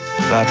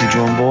 Badly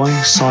Drawn Boy,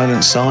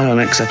 Silent Sigh on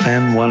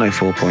XFM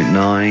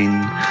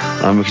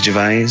 104.9. I'm Ricky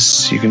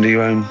Gervais. You can do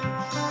your own.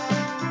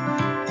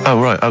 Oh,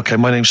 right. Okay.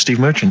 My name's Steve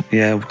Merchant.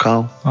 Yeah,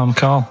 Karl. I'm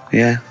Karl.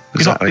 Yeah,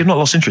 exactly. You've not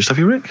lost interest, have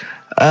you, Rick?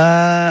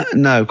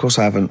 No, of course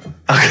I haven't.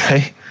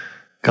 Okay.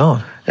 Go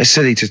on. It's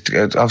silly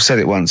I've said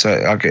it once.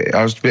 I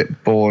was a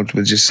bit bored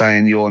with just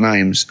saying your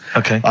names.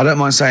 Okay. I don't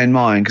mind saying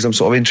mine because I'm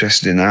sort of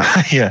interested in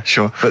that. Yeah,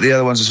 sure. But the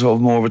other ones are sort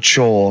of more of a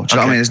chore. Do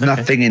you know what I mean? There's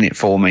nothing in it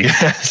for me.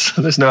 Yes.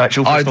 There's no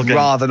actual I'd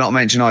rather not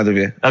mention either of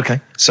you.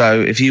 Okay. So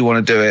if you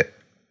want to do it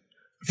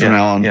from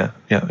now on. Yeah.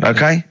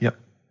 Okay? Yep.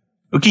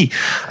 Okay.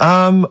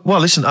 Well,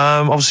 listen,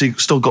 obviously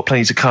still got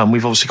plenty to come.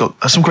 We've obviously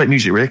got some great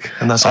music, Rick,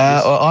 and that's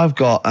obvious. I've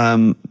got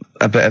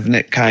a bit of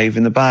Nick Cave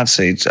and the Bad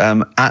Seeds.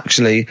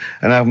 Actually,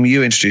 an album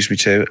you introduced me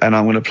to, and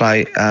I'm going to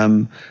play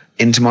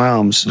Into My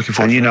Arms. Looking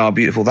forward and to you that. know how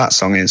beautiful that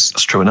song is.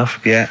 That's true enough.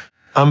 Yeah.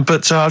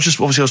 But I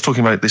was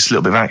talking about this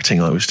little bit of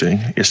acting I was doing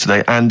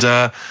yesterday,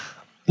 and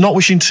not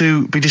wishing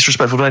to be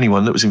disrespectful to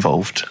anyone that was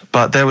involved,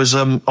 but there was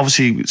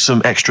obviously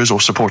some extras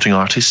or supporting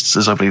artists,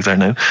 as I believe they're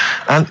known,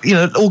 and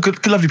all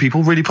good, lovely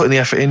people, really putting the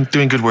effort in,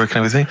 doing good work and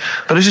everything.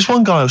 But there's this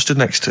one guy I was stood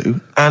next to,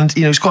 and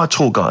he's quite a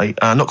tall guy,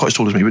 not quite as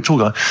tall as me, but tall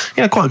guy,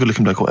 quite a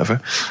good-looking bloke or whatever.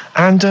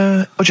 And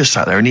I just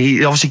sat there, and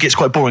he obviously gets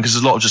quite boring because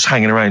there's a lot of just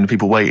hanging around and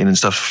people waiting and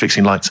stuff,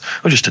 fixing lights.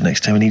 I just stood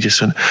next to him, and he just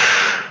went,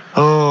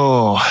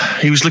 "Oh,"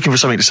 he was looking for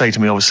something to say to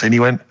me, obviously, and he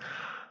went,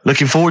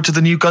 "Looking forward to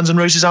the new Guns N'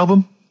 Roses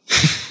album?"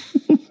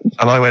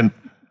 And I went,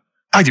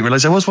 "I didn't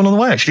realise there was one on the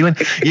way." Actually, he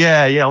went,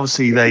 "Yeah,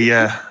 obviously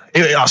they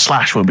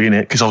Slash won't be in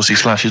it because obviously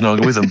Slash is no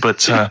longer with them,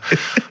 but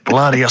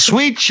bloody a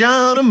sweet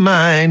child of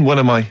mine, one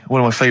of my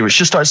favourites."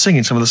 Just started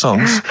singing some of the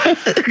songs.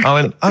 I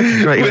went,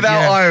 "Okay, great."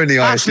 Without irony,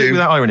 I absolutely assume.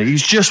 without irony.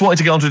 He's just wanted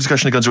to get onto a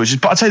discussion of Guns N' Roses.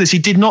 But I'll tell you this: he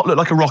did not look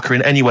like a rocker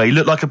in any way. He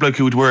looked like a bloke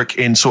who would work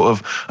in sort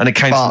of an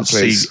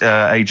accountancy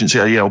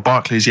agency, or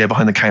Barclays,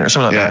 behind the counter,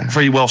 something like that.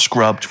 Very well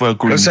scrubbed, well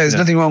groomed. I was say there's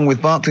nothing wrong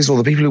with Barclays or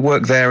the people who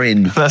work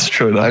therein. That's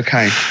true enough.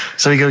 Okay.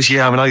 So he goes,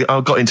 "Yeah, I mean, I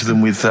got into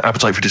them with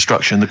Appetite for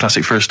Destruction, the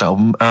classic first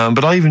album,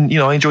 but I even,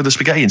 I enjoyed the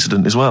Spaghetti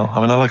Incident as well.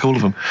 I mean, I like all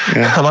of them."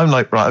 Yeah. And I'm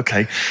like, "Right,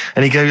 okay."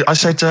 And he goes, I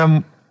said to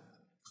him,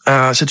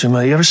 "Have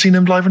you ever seen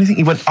them live or anything?"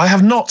 He went, "I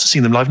have not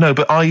seen them live, no,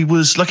 but I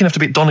was lucky enough to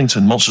be at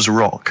Donington, Monsters of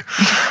Rock,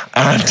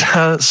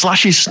 and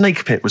Slash's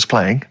Snake Pit was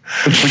playing,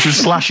 which was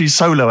Slash's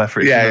solo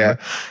effort. Yeah.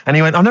 And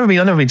he went, I've never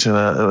been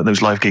to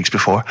those live gigs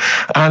before,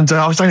 and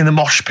I was down in the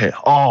mosh pit.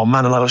 Oh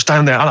man, and I was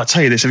down there, and I'll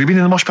tell you this: have you been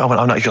in the mosh pit? I went,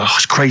 "Oh no." He goes, "Oh,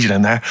 it's crazy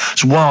down there.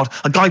 It's wild."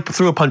 A guy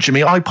threw a punch at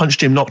me. I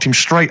punched him, knocked him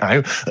straight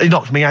out. He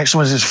knocked me out.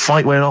 So this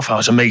fight went off. Oh, it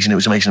was amazing. It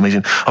was amazing. I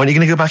went, "Are you going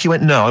to go back?" He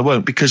went, "No, I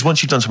won't, because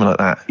once you've done something like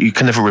that, you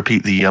can never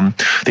repeat the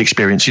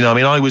experience." I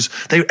mean,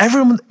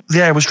 everyone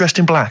there was dressed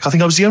in black. I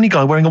think I was the only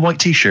guy wearing a white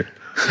t-shirt.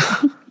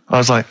 I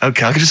was like,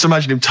 okay, I could just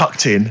imagine him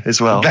tucked in as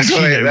well. That's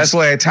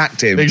why they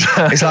attacked him.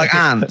 Exactly. It's like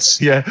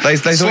ants. Yeah. They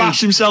Slash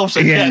himself.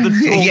 So yeah.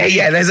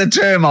 There's a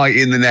termite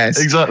in the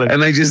nest. Exactly.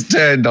 And they just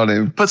turned on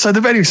him. But so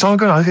I'm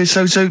going, okay,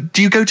 so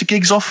do you go to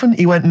gigs often?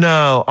 He went,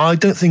 "No, I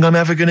don't think I'm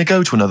ever going to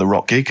go to another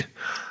rock gig."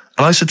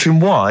 And I said to him,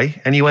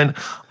 "Why?" And he went,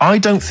 "I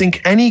don't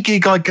think any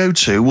gig I go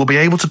to will be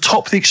able to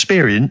top the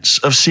experience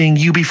of seeing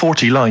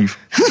UB40 live."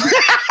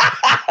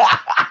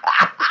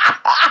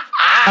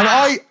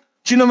 And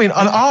do you know what I mean?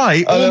 And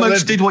I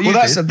almost did what you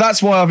did.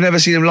 That's why I've never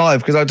seen him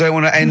live, because I don't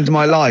want to end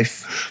my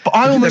life. But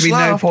I almost There'd be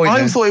laughed. no point I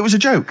then. thought it was a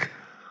joke.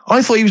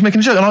 I thought he was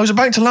making a joke, and I was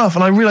about to laugh,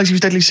 and I realised he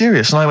was deadly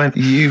serious. And I went,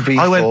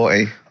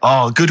 UB40.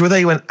 "Oh, good were they?"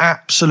 He went,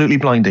 "Absolutely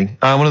blinding.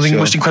 One of the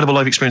most incredible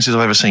live experiences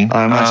I've ever seen."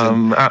 I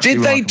imagine.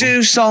 Did they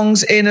do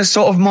songs in a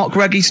sort of mock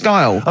reggae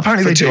style?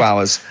 Apparently for they 2 did.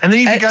 hours. And then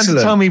he began Excellent.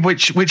 to tell me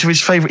which of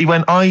his favourite. He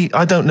went, I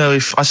don't know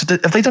if... I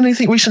said, "Have they done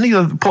anything recently?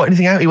 Or put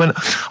anything out?" He went,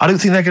 "I don't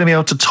think they're going to be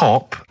able to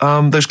top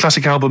those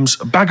classic albums,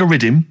 Bag of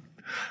Riddim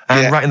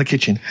and Rat in the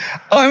Kitchen."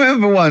 I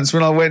remember once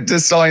when I went to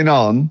sign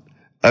on,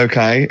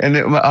 okay, and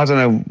I don't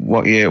know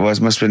what year it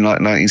was, must have been like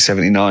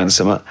 1979 or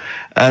something,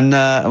 and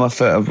my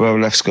first I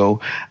left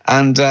school,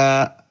 and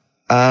tell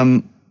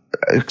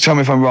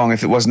me if I'm wrong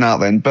if it wasn't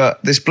out then,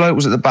 but this bloke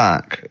was at the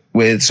back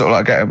with sort of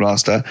like a ghetto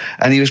blaster,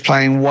 and he was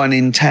playing 1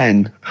 in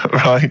 10.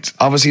 Right.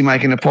 Obviously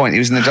making a point. He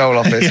was in the dole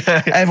office.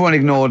 Yeah. Everyone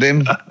ignored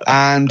him,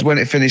 and when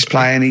it finished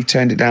playing, he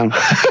turned it down.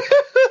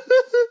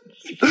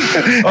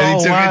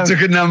 And he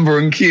took a number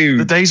and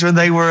queued. The days when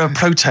they were a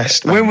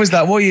protest. When was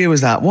that? What year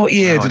was that? What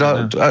year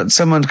did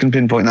someone can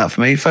pinpoint that for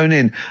me. Phone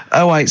in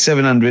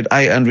 08700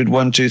 800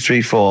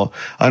 1234.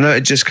 I know it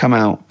had just come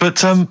out.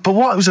 But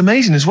what was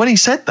amazing is when he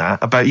said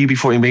that about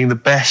UB40 being the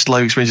best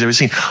live experience I've ever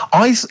seen,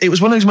 it was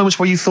one of those moments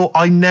where you thought,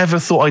 I never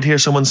thought I'd hear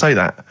someone say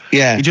that.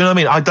 Yeah. Do you know what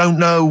I mean? I don't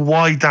know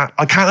why that...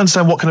 I can't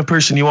understand what kind of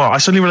person you are. I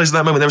suddenly realised at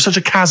that moment there was such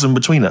a chasm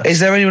between us. Is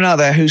there anyone out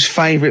there whose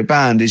favourite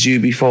band is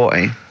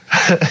UB40?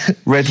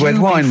 Red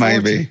Wine,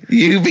 maybe.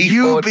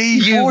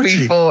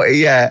 UB40,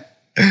 yeah.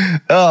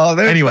 Oh,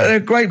 they're a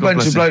great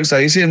bunch of blokes though.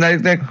 You see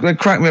them, they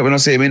crack me up when I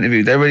see them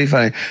interviewed. They're really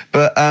funny.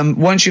 But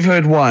once you've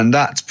heard one,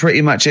 that's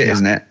pretty much it,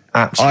 isn't it?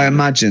 Absolutely. I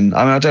imagine.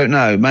 I mean, I don't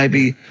know.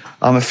 Maybe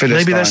I'm a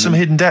Philistine. Maybe there's some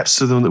hidden depths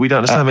to them that we don't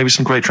understand. Maybe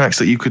some great tracks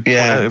that you could point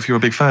out if you're a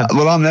big fan.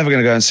 Well, I'm never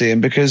going to go and see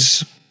him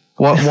because...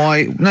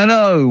 Why?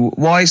 No.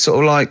 Why sort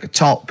of like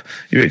top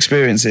your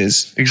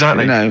experiences?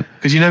 Exactly.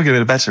 Because you're never going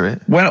to better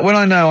it. When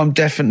I know I'm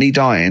definitely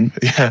dying,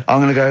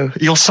 I'm going to go.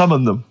 You'll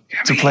summon them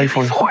to play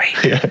for you.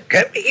 Yeah.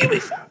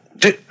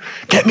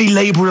 Get me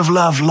Labour of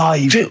Love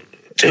live. Do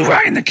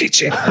Right in the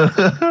Kitchen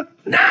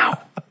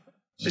now.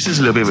 This is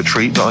a little bit of a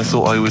treat that I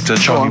thought I would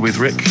charm you with,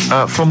 Rick.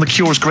 From The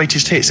Cure's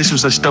Greatest Hits. This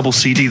was this double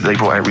CD that they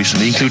brought out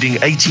recently, including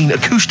 18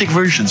 acoustic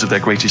versions of their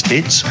greatest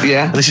hits.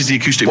 Yeah. And this is the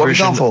acoustic what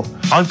version. What have you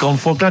gone for? I've gone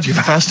for, glad you've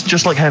asked,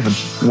 Just Like Heaven.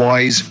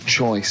 Wise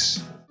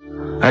choice.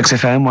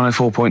 XFM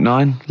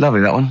 104.9.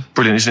 Lovely, that one.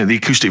 Brilliant, isn't it? The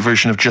acoustic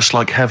version of Just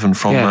Like Heaven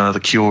from The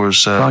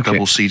Cure's Like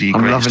double it. CD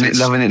I'm greatest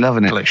loving hits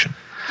it. collection.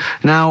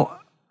 Now,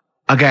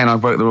 again, I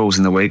broke the rules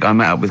in the week. I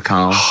met up with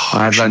Karl.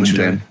 I had lunch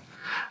with him.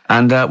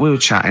 And we were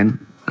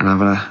chatting and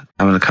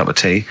having a cup of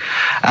tea.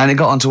 And it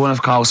got onto one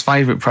of Karl's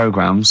favourite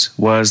programmes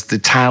was the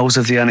Tales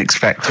of the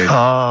Unexpected.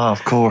 Ah,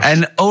 of course.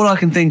 And all I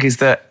can think is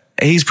that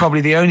he's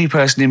probably the only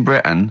person in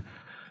Britain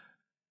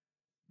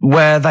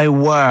where they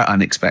were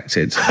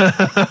unexpected. I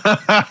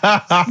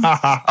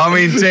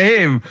mean, to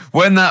him,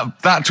 when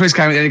that twist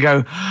came in, he'd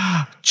go,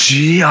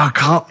 gee, I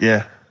can't...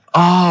 Yeah.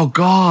 Oh,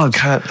 God.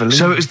 Can't believe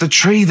So it was the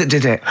tree that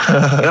did it.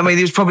 I mean,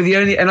 he was probably the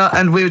only...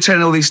 And we were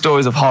telling all these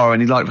stories of horror,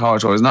 and he liked horror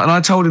stories. And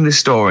I told him this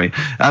story.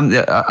 And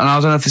I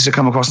don't know if this had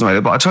come across the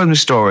radio, but I told him this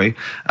story.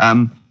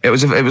 It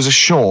was a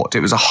short.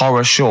 It was a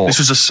horror short. This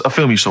was a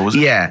film you saw, was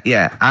it?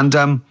 Yeah.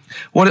 And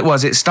what it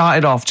was, it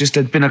started off, just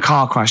there'd been a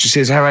car crash. You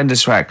see, it's a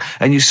horrendous wreck.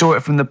 And you saw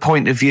it from the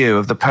point of view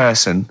of the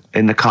person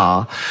in the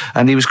car.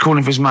 And he was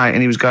calling for his mate,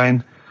 and he was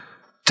going,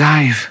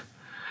 Dave...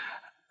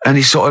 And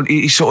he sort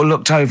of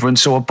looked over and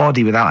saw a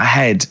body without a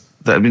head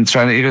that had been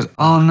thrown at. He goes,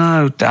 oh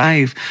no,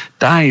 Dave.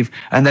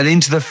 And then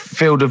into the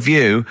field of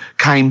view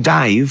came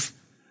Dave,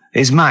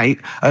 his mate,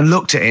 and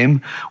looked at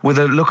him with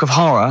a look of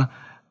horror.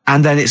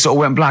 And then it sort of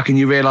went black, and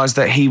you realised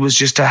that he was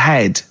just a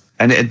head,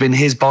 and it had been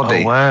his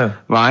body. Oh, wow.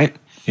 Right?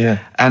 Yeah.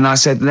 And I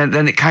said,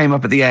 then it came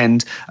up at the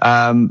end,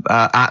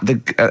 at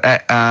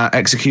the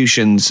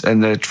executions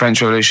and the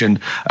French Revolution,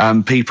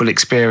 people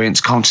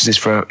experience consciousness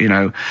for,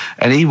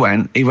 and he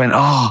went,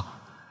 oh,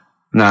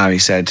 no, he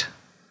said,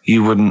 it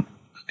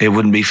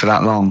wouldn't be for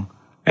that long.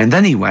 And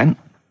then he went,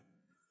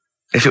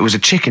 if it was a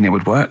chicken, it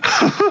would work.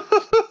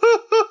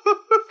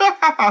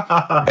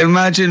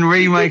 Imagine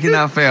remaking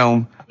that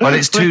film, but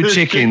it's two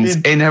chickens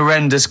in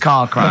horrendous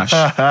car crash.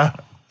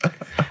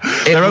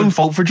 Their own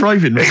fault for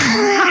driving.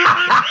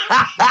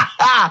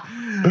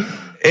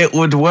 It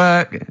would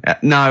work.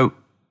 No,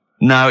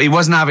 he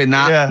wasn't having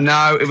that. Yeah.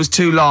 No, it was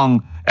too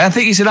long. I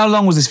think he said, how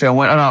long was this film?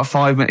 Went,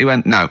 5 minutes. He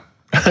went, no.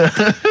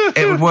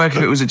 It would work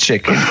if it was a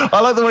chicken.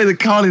 I like the way that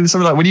Karl in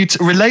something like when you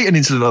relate an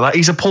incident like that,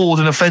 he's appalled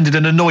and offended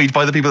and annoyed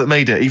by the people that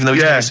made it, even though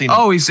he's never seen it.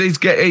 Oh,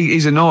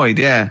 he's annoyed.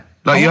 Yeah,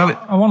 like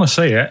I want to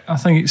see it. I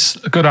think it's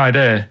a good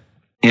idea.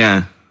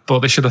 Yeah, but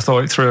they should have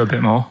thought it through a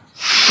bit more.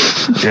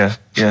 Yeah.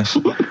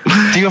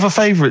 Do you have a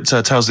favourite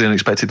Tales of the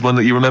Unexpected, one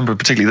that you remember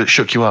particularly that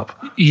shook you up?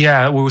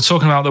 Yeah, we were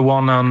talking about the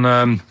one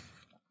on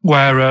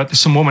where there's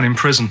some woman in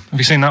prison. Have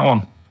you seen that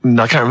one?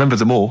 No, I can't remember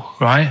them all.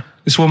 Right,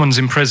 this woman's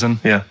in prison.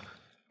 Yeah.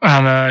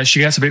 And she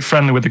gets a bit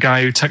friendly with the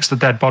guy who takes the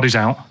dead bodies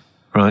out.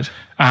 Right.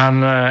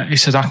 And he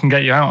said, I can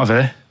get you out of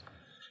here.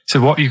 He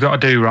said, what you've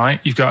got to do, right?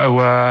 You've got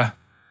to,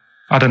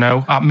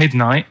 at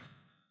midnight.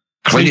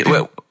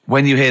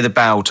 When you hear the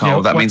bell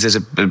toll, that means there's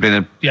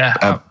been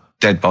a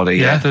dead body.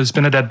 Yeah, there's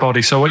been a dead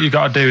body. So what you've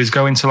got to do is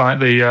go into like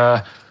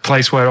the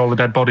place where all the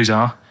dead bodies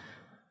are,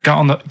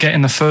 get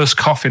in the first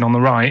coffin on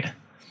the right,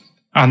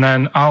 and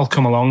then I'll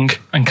come along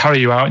and carry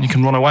you out and you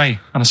can run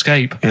away and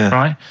escape,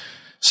 right?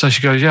 So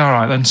she goes, yeah, all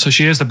right then. So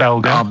she hears the bell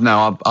go.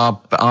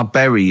 I'll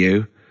bury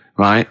you,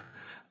 right?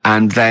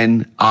 And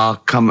then I'll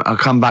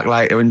come back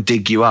later and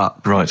dig you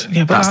up. Right.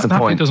 Yeah, but that's the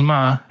point. It doesn't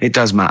matter. It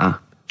does matter.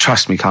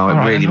 Trust me, Karl.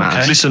 It really matters.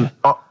 Okay. Listen,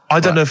 I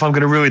don't know if I'm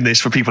going to ruin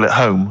this for people at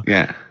home.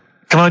 Yeah.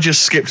 Can I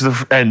just skip to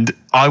the end?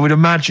 I would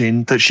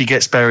imagine that she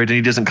gets buried and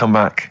he doesn't come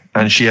back,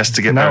 and she has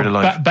to get buried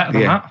alive. Better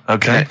than that.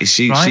 Okay.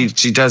 Yeah,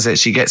 she does it.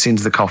 She gets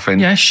into the coffin.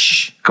 Yeah,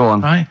 shh. Go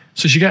on. Right.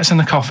 So she gets in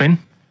the coffin.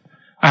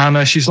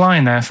 And she's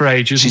lying there for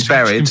ages. She's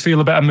buried. buried. She can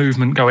feel a bit of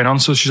movement going on.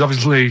 So she's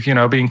obviously,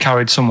 being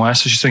carried somewhere.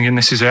 So she's thinking,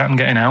 this is it, I'm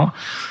getting out.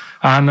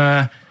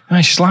 And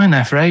she's lying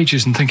there for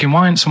ages and thinking,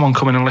 why ain't someone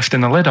coming and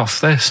lifting the lid off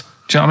this?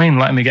 Do you know what I mean?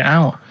 Letting me get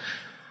out.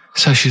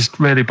 So she's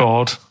really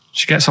bored.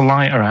 She gets a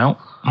lighter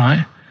out,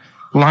 right?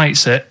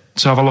 Lights it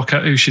to have a look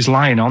at who she's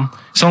lying on.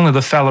 It's only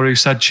the fella who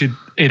said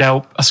he'd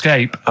help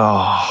escape.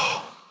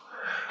 Oh.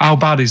 How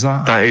bad is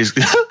that? That is...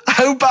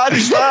 How bad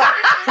is that?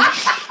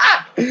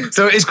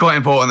 So it is quite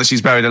important that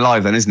she's buried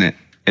alive then, isn't it?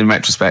 In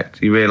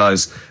retrospect, you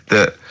realise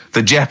that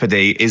the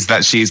jeopardy is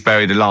that she's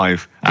buried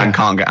alive and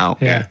can't get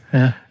out. Yeah.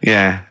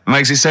 It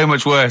makes it so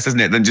much worse, doesn't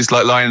it, than just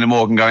like lying in the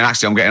morgue and going,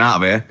 actually, I'm getting out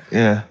of here.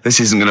 Yeah. This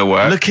isn't going to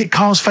work. Look at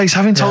Karl's face.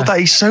 Having told that,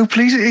 he's so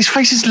pleased. His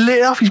face is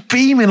lit up. He's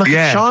beaming like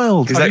a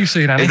child. Have you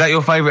seen any? Is that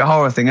your favourite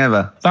horror thing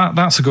ever?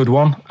 That's a good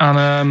one.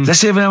 And let's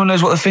see if anyone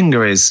knows what the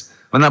finger is.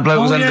 When that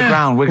bloke was under the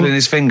ground, wiggling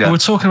his finger. We're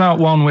talking about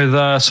one with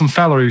some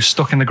fella who's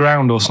stuck in the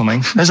ground or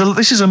something.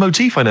 This is a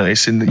motif I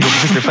noticed in your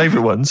particular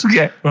favourite ones.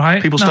 Yeah.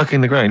 Right. People stuck in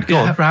the ground. Go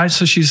on. Right.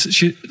 So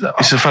it's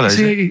a fella, is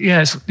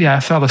it?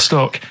 A fella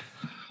stuck.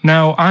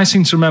 Now, I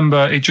seem to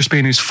remember it just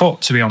being his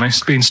foot, to be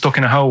honest, being stuck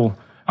in a hole.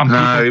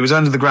 No, he was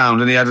under the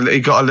ground and he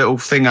got a little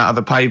thing out of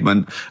the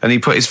pavement and he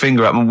put his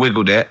finger up and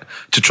wiggled it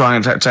to try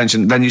and attract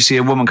attention. Then you see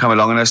a woman come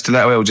along and her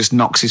stiletto heel just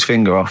knocks his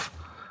finger off.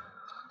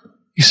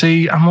 You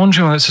see, I'm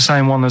wondering whether it's the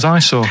same one as I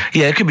saw.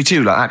 Yeah, it could be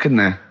two like that, couldn't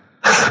there?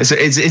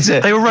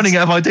 They were running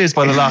out of ideas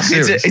by the last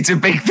series. It's a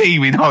big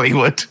theme in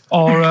Hollywood.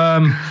 Or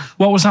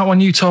what was that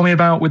one you told me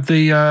about with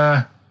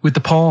the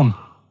porn?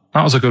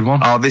 That was a good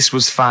one. Oh, this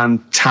was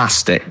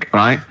fantastic,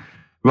 right?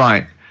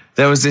 Right.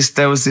 There was this.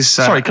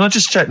 Sorry, can I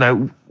just check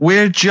now?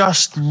 We're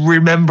just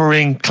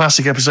remembering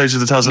classic episodes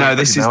of the Tales. No,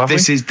 this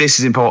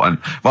is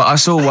important. Well, I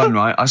saw one,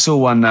 right? I saw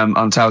one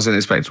on Tales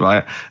Unexpected,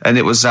 right? And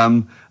it was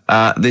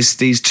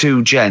these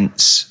two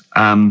gents.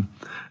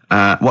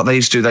 What they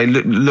used to do, they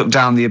look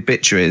down the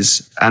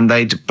obituaries and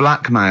they'd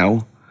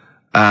blackmail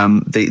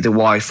the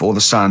wife or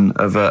the son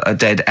of a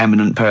dead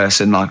eminent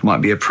person, like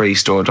might be a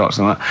priest or a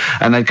doctor, like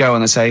that. And they'd go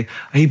and they'd say,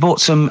 he bought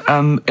some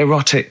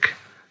erotic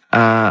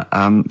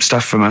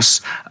stuff from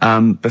us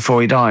before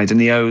he died,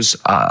 and he owes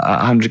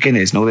 100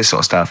 guineas and all this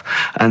sort of stuff.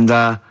 And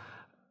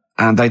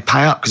they'd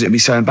pay up because it'd be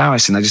so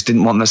embarrassing. They just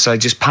didn't want them, so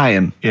they'd just pay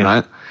him,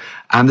 right?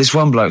 And this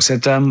one bloke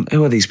said,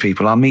 who are these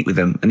people? I'll meet with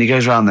them. And he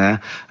goes round there,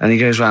 and he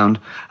goes round,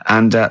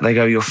 and they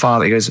go, your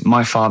father. He goes,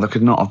 my father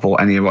could not have bought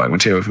any erotic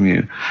material from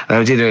you.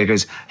 They did it. He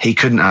goes, he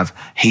couldn't have.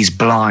 He's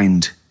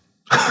blind.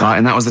 Right?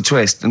 And that was the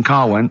twist. And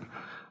Karl went,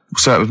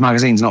 so it was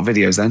magazines, not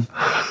videos then.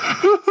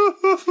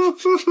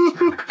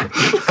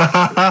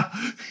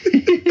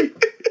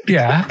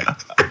 Yeah.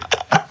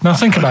 Now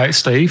think about it,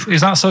 Steve.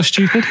 Is that so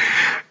stupid?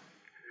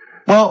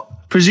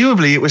 Well,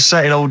 presumably it was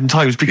set in olden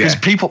times because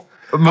people...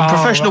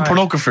 professional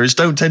pornographers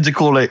don't tend to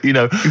call it,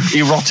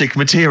 erotic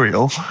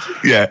material.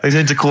 Yeah. They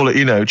tend to call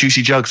it,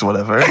 juicy jugs or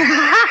whatever.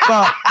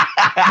 But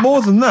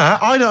more than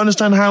that, I don't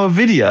understand how a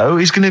video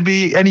is going to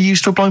be any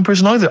use to a blind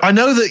person either. I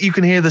know that you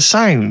can hear the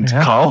sound,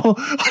 Karl.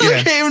 Look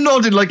at him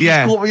nodding like he's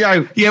caught me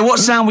out. Yeah, what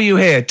sound will you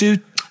hear?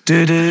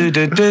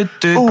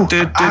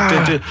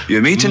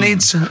 Your meter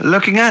needs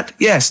looking at?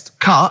 Yes.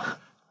 Cut.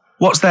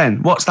 What's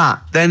then? What's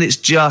that? Then it's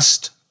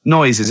just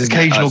noises, isn't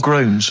Occasional it?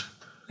 groans.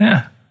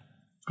 Yeah.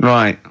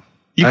 Right.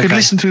 You could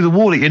listen through the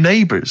wall at your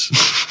neighbours.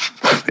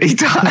 He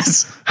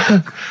does.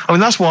 I mean,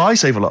 that's why I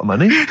save a lot of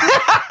money.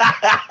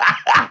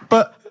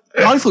 But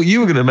I thought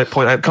you were going to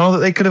point out, Karl, that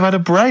they could have had a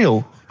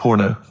Braille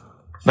porno.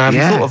 Now, have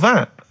you thought of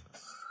that?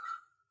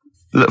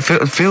 Look,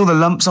 feel the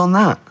lumps on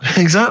that.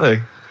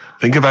 Exactly.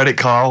 Think about it,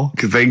 Karl.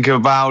 Think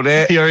about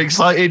it. You're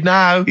excited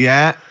now.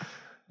 Yeah.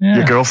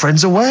 Your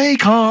girlfriend's away,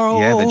 Karl.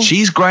 Yeah, the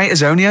cheese grate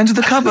is only under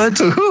the cupboard.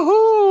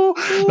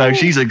 No,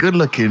 she's a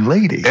good-looking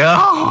lady.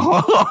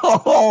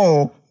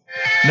 Oh.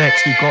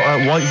 Next, we've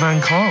got White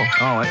Van Karl.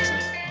 Oh,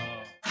 excellent.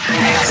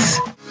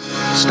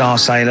 Star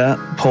Sailor,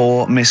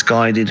 poor,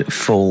 misguided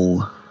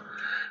fool.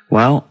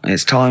 Well,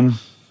 it's time.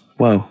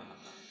 Well,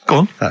 go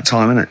on. That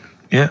time, isn't it?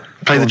 Yeah.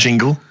 Play the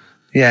jingle.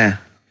 Yeah.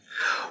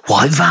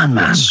 White Van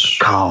Man,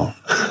 Karl.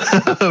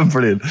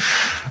 Brilliant.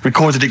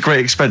 Recorded at great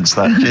expense,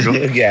 that jingle.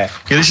 Yeah.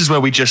 This is where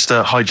we just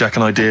hijack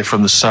an idea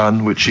from The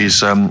Sun, which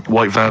is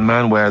White Van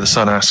Man, where The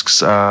Sun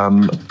asks,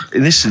 in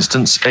this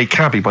instance, a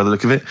cabbie by the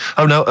look of it.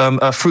 Oh no,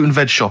 a fruit and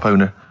veg shop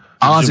owner.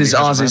 Ours is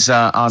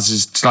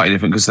slightly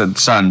different because The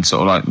Sun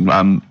sort of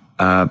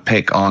like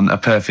pick on a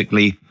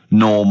perfectly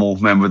normal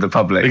member of the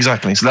public.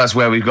 Exactly. So that's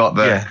where we've got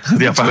the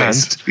upper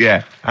hand.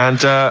 Yeah. And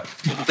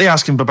they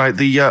ask him about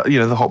the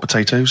the hot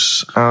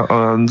potatoes.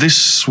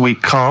 This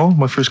week, Karl,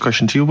 my first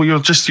question to you, well, your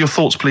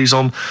thoughts, please,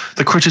 on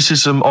the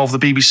criticism of the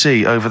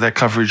BBC over their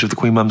coverage of the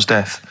Queen Mum's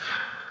death.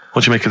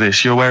 What do you make of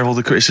this? You're aware of all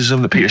the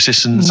criticism that Peter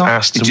Sissons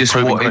asked some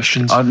probing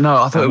questions?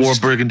 No, I thought it wore a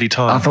burgundy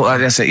tie. I thought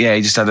that's it. Yeah,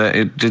 he just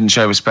it didn't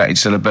show respect. He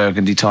just had a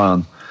burgundy tie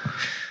on.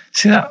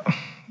 See that?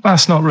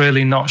 That's not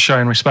really not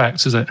showing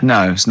respect, is it?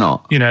 No, it's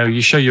not.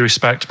 You show your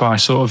respect by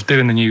sort of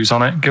doing the news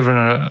on it, giving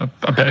her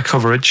a bit of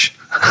coverage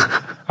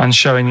and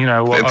showing,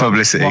 what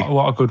publicity.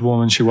 What a good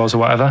woman she was or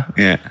whatever.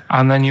 Yeah.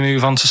 And then you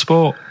move on to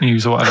sport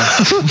news or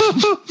whatever.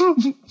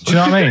 Do you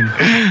know what I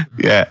mean?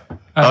 Yeah.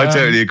 I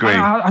totally agree.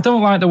 I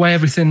don't like the way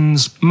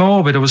everything's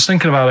morbid. I was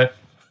thinking about it.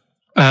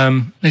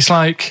 It's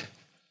like,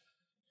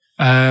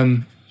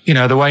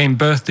 the way in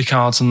birthday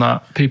cards and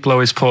that, people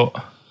always put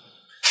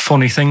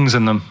funny things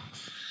in them.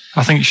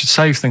 I think you should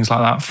save things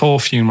like that for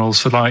funerals,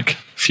 for like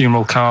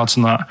funeral cards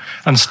and that,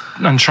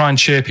 and try and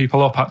cheer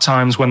people up at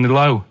times when they're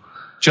low.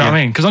 Do you know what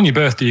I mean? Because on your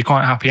birthday, you're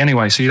quite happy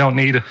anyway, so you don't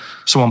need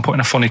someone putting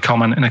a funny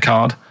comment in a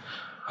card.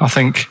 I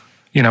think,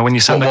 when you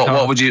send a card...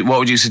 What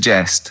would you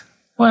suggest?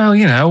 Well,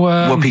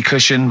 whoopee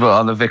cushion, but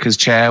on the vicar's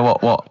chair.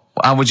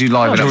 How would you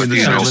liven up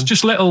the sermon?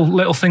 Just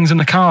little things in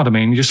the card. I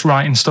mean, you're just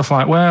writing stuff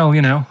like, well,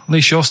 at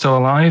least you're still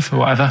alive or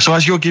whatever. So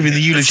as you're giving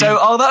the eulogy...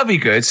 that'd be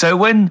good. So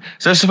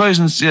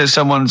supposing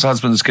someone's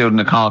husband's killed in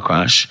a car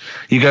crash,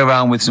 you go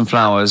around with some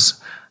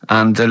flowers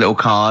and a little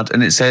card,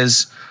 and it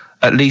says,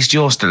 at least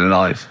you're still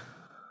alive.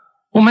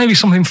 Well, maybe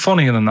something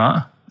funnier than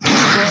that.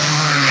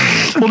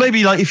 Well,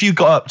 maybe like if you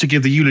got up to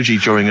give the eulogy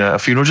during a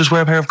funeral, just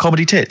wear a pair of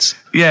comedy tits.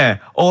 Yeah,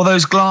 or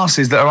those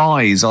glasses that are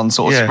eyes on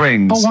sort of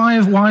springs. But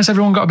why has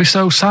everyone got to be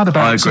so sad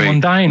about someone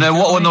dying? No,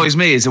 what annoys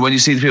me is that when you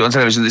see the people on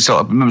television, they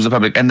sort of members of the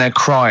public, and they're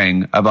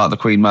crying about the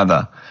Queen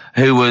Mother,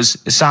 who was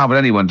sad when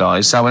anyone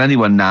dies, sad when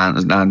anyone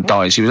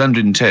dies. She was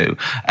 102,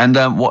 and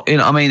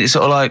it's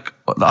sort of like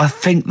I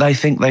think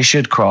they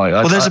should cry.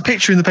 Well, there's a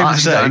picture in the paper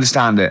today. I don't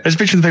understand it. There's a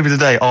picture in the paper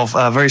today of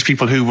various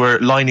people who were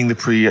lining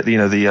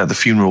the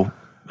funeral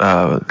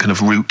kind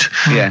of route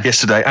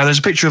yesterday, and there's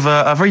a picture of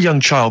a very young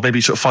child,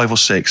 maybe sort of 5 or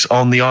 6,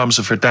 on the arms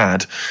of her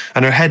dad,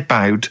 and her head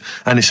bowed,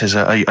 and it says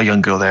a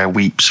young girl there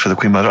weeps for the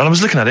Queen Mother. And I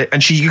was looking at it,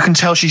 and you can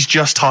tell she's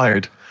just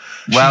tired.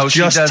 Well,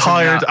 she's just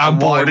tired and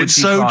bored. It's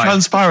so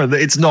transparent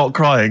that it's not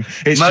crying.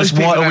 It's most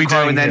just, what are we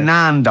doing when their here?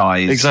 nan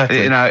dies?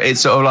 Exactly. You know,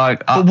 it's sort of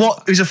like. But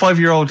what is a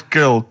 5-year-old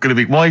girl going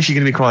to be? Why is she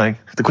going to be crying?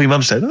 The Queen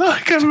Mum said, I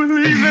can't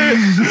believe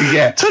it.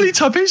 Yeah.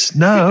 Teletubbies?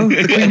 No.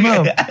 The Queen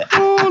Mum.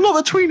 Oh,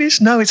 not the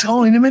Tweenies. No, it's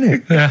all in a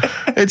minute. Yeah.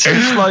 It's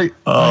just like,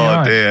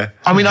 Oh, dear.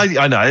 I mean,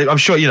 I know. I'm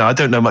sure, I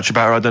don't know much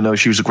about her. I don't know if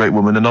she was a great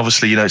woman. And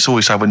obviously, it's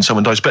always sad when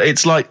someone dies. But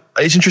it's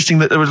interesting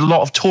that there was a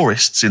lot of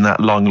tourists in that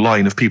long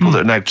line of people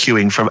that are now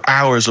queuing for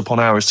hours upon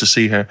hours to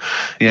see her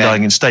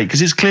dying in state.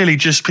 Because it's clearly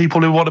just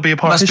people who want to be a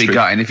part of history. Must be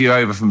gutting if you're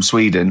over from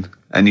Sweden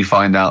and you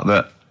find out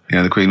that,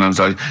 the Queen Mum's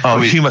died.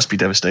 Oh, you must be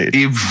devastated.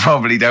 You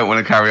probably don't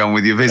want to carry on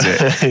with your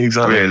visit.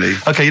 Exactly. Really.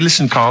 Okay,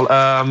 listen, Karl.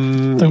 I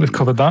think we've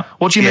covered that.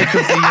 What do you make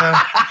of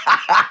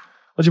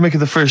what do you make of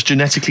the first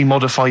genetically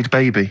modified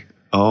baby?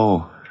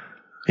 Oh.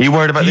 Are you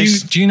worried about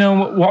this? Do you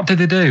know what did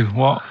they do?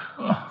 What?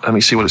 Let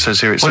me see what it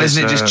says here. Isn't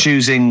it just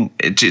choosing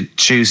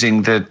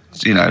the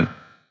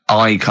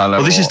eye colour?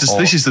 Well, this is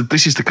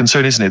the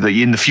concern, isn't it? That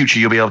in the future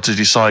you'll be able to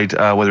decide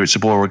whether it's a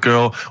boy or a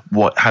girl,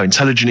 how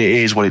intelligent it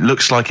is, what it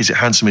looks like, is it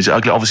handsome, is it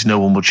ugly? Obviously, no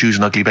one will choose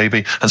an ugly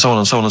baby, and so on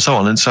and so on and so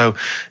on. And so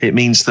it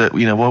means that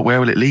where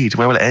will it lead?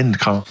 Where will it end,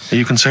 Karl? Are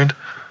you concerned?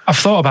 I've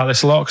thought about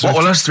this a lot. What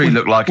will us three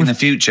look like in the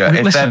future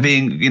if they're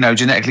being,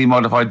 genetically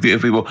modified,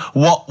 beautiful people?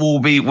 What will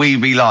we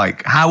be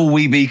like? How will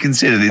we be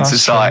considered in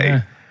society? True,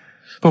 yeah.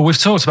 But we've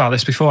talked about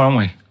this before, haven't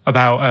we?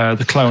 About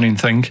the cloning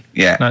thing.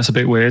 Yeah, that's a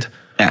bit weird.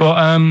 Yeah.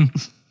 But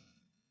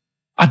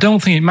I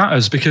don't think it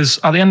matters, because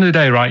at the end of the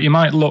day, right, you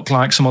might look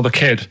like some other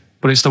kid,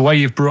 but it's the way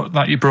you're brought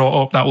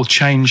up that will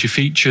change your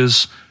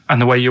features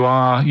and the way you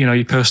are,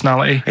 your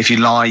personality. If you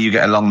lie, you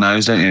get a long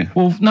nose, don't you?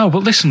 Well, no,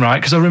 but listen, right,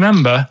 because I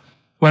remember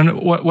when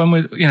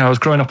we, I was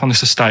growing up on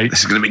this estate.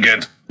 This is going to be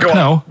good. Go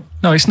on.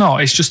 No, it's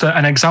not. It's just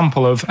an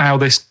example of how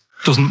this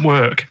doesn't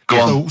work.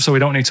 Go on. So we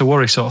don't need to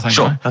worry, sort of thing.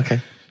 Sure. Right?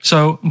 Okay.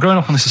 So I'm growing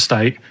up on this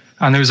estate,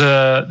 and there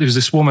was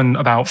this woman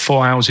about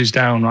 4 houses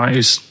down, right,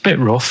 who's a bit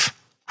rough.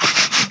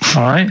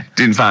 All right.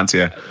 Didn't fancy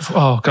her.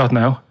 Oh God,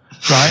 no.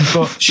 Right,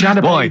 but she had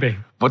a baby.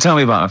 Well, tell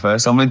me about her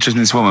first. I'm interested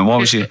in this woman. What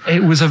was she?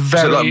 It was a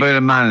very. Was it like being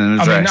a man in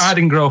a dress? I mean, I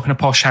didn't grow up in a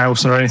posh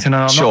house or anything.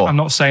 And I'm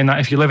not saying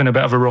that if you live in a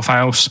bit of a rough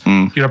house,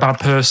 you're a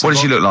bad person. What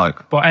did she look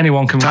like? But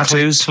anyone can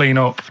Tattoos? clean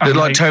up. Looked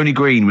like Tony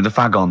Green with a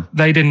fag on.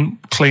 They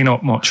didn't clean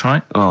up much,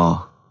 right?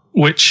 Oh.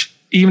 Which,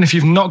 even if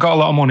you've not got a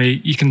lot of money,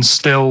 you can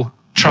still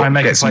try and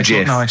make the place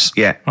look nice.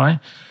 Yeah. Right?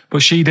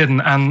 But she didn't.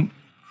 And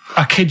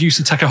a kid used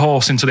to take a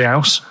horse into the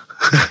house.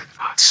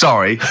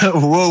 Sorry.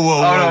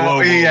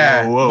 Whoa,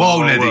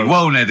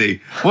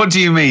 Neddy. What do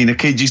you mean a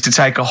kid used to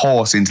take a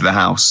horse into the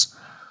house?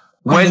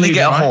 Where did he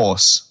get a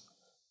horse?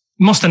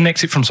 Must have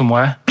nicked it from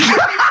somewhere.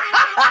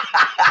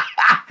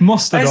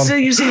 Must have done. So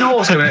you've seen a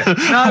horse in it?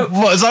 No.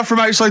 What, is that from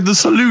outside the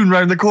saloon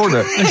round the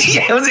corner?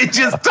 Yeah, was it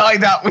just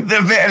tied up with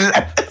a bit of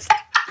leather?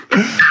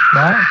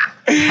 Right?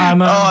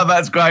 Oh,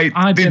 that's great.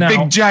 Did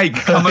Big Jake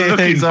come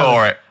looking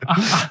for it?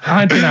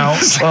 I'd been out.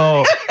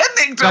 Oh.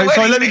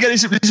 Sorry, let me get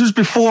this. This was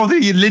before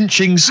the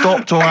lynching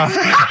stopped or after?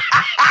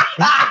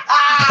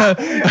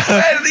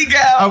 Where did he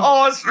get a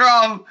horse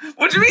from?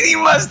 What do you mean he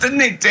must have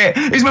nicked it?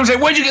 His mum said,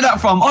 where'd you get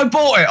that from? I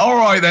bought it. All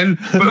right then.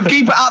 But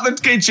keep it out the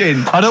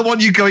kitchen. I don't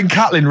want you going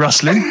Catlin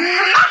rustling.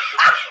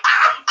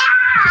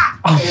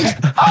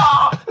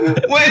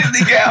 Where did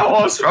he get a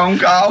horse from,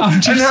 Karl?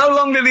 And how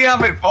long did he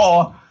have it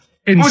for?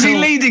 Was he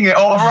leading it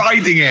or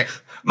riding it?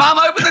 Mum,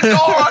 open the door.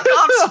 I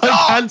can't stop.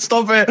 I can't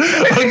stop it.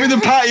 Open the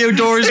patio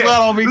door as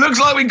well. Looks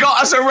like we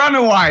got us a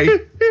runaway.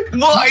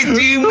 What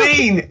do you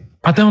mean?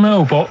 I don't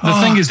know, but the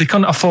thing is, they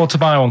couldn't afford to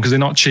buy one because they're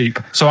not cheap.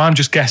 So I'm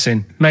just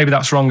guessing. Maybe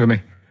that's wrong of me.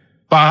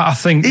 But I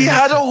think... He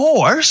had a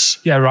horse?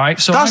 Yeah, right.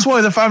 So that's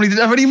why the family didn't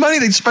have any money.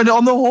 They'd spend it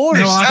on the horse.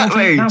 No, I don't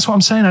think, that's what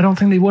I'm saying. I don't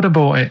think they would have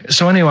bought it.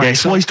 So anyway... Yeah,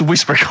 it's wise to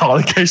whisper, Karl,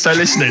 in case they're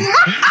listening.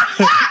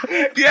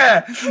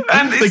 Yeah.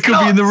 And they could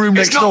be in the room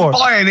next door. It's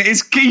not buying it,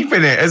 it's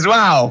keeping it as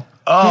well.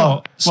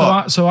 Oh,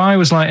 so I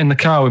was like in the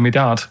car with my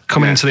dad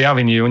coming into the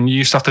avenue, and you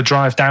used to have to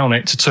drive down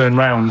it to turn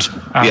round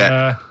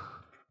and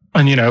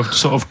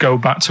sort of go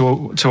back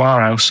to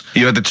our house.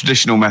 You had the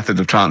traditional method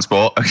of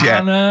transport. Yeah.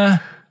 And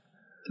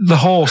the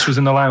horse was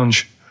in the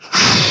lounge.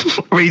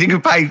 Reading a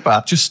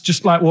paper.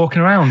 Just like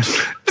walking around.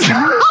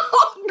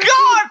 Oh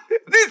God!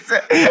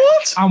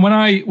 What? And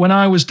when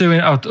I was doing,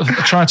 I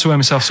tried to earn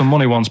myself some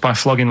money once by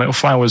flogging little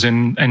flowers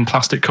in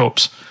plastic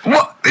cups.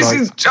 What? This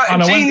is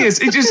genius.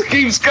 It just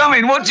keeps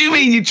coming. What do you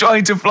mean you're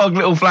trying to flog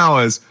little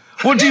flowers?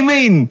 What do you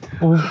mean?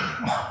 Wait.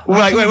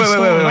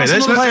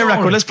 Let's play a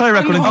record. Let's play a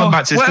record and come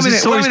back to this, because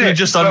it's always going to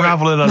just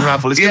unravel and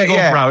unravel. It's going to go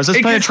for hours.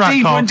 Let's play a track,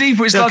 deeper Karl. and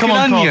deeper. It's like an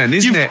onion,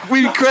 isn't it?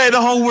 We've created a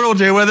whole world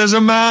here where there's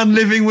a man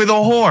living with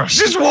a horse.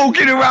 Just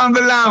walking around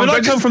the lounge. I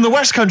come from the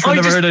West Country. I've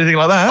never heard anything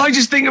like that. I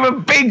just think of a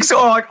big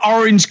sort of like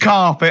orange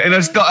carpet, and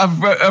it's got a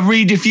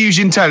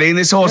rediffusion telly, and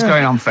this horse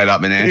going, I'm fed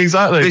up in here.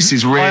 Exactly. This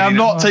is really... I am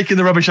not taking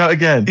the rubbish out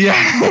again. Yeah.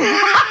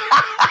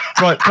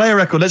 Right, play a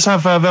record. Let's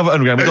have Velvet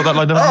Underground. We've got that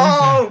lined up.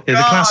 Oh, yeah, the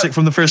God. classic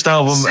from the first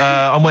album.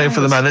 I'm Waiting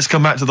for the Man. Let's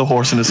come back to the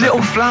horse in a second.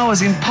 Little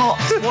flowers in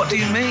pots. What do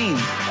you mean?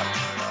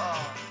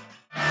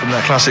 From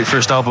that classic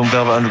first album,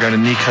 Velvet Underground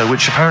and Nico,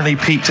 which apparently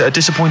peaked at a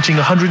disappointing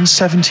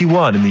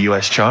 171 in the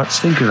US charts.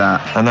 Think of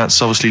that. And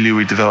that's obviously Lou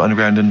Reed, the Velvet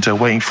Underground, and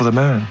Waiting for the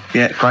Man.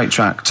 Yeah, great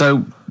track.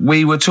 So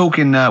we were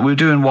talking, we were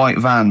doing White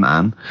Van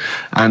Man,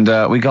 and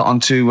we got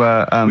onto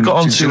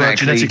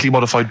genetically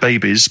modified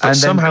babies, but and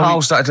then somehow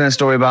Karl started telling a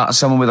story about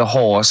someone with a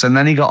horse, and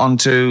then he got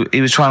onto,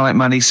 he was trying to make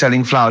money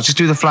selling flowers. Just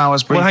do the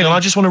flowers briefly. Well, hang on, I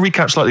just want to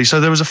recap slightly. So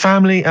there was a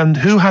family, and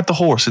who had the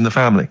horse in the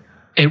family?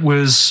 It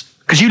was...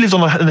 Because you lived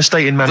on an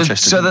estate in Manchester.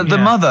 So the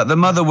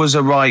mother was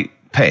a right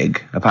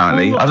pig,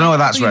 apparently. Well, I don't know if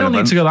that's you relevant.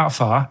 don't need to go that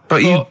far.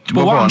 But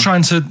what I'm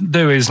trying to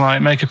do is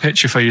like make a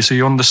picture for you so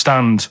you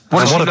understand.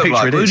 What a a picture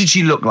like? it Who is. did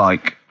she look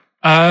like?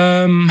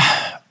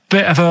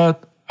 Bit of a,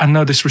 and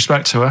no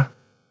disrespect to her,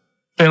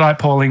 bit like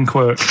Pauline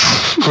Quirk.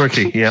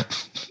 Quirky, yeah.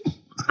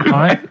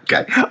 Right?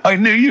 Okay, I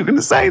knew you were going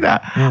to say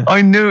that. Yeah.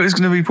 I knew it was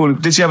going to be Pauline.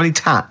 Did she have any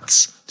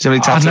tats? Did she have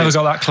any tattoos? I've never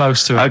got that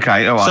close to her.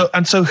 Okay, all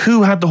right. So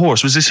who had the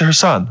horse? Was this her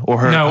son or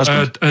her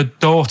husband? No, her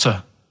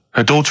daughter.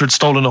 Her daughter had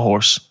stolen a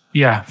horse.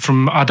 Yeah,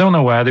 from, I don't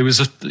know where.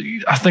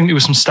 I think there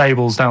was some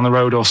stables down the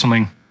road or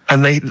something.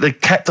 And they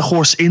kept the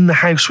horse in the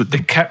house with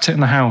them. They kept it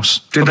in the house.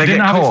 Did they didn't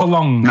get have caught? it for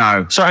long.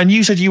 No. Sorry, and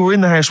you said you were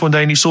in the house one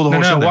day and you saw the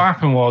horse in What there.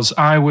 happened was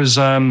I was,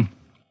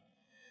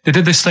 they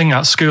did this thing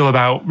at school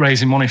about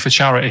raising money for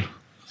charity,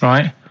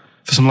 right?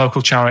 For some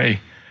local charity.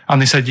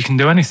 And they said you can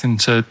do anything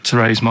to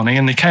raise money.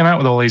 And they came out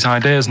with all these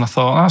ideas and I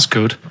thought, that's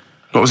good.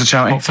 What was the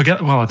charity?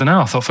 Well, I don't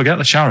know. I thought, forget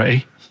the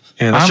charity.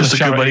 Yeah, that's I'm just a a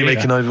good charity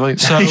money-making idea.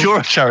 So- You're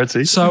a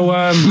charity. So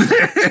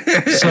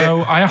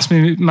I asked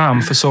my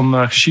mum for some,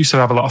 because she used to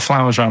have a lot of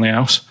flowers around the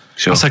house.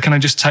 Sure. I said, can I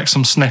just take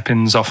some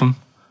snippings off them?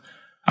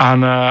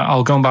 And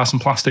I'll go and buy some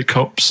plastic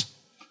cups.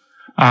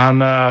 And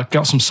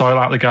got some soil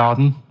out of the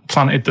garden,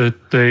 planted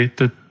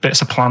the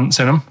bits of plants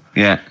in them.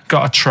 Yeah.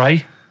 Got a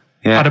tray.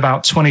 Yeah. Had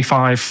about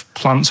 25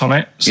 plants on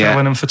it,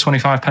 selling them for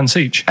 25 pence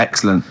each.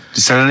 Excellent. Did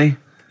you sell any?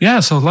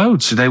 Yeah, so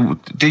loads.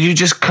 Did you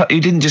just cut?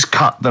 You didn't just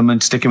cut them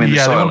and stick them in the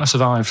Yeah, they soil? wouldn't have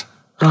survived.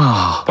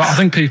 But I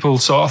think people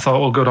sort of thought,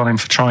 well, good on him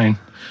for trying.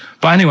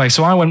 But anyway,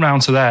 so I went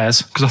round to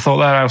theirs because I thought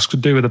their house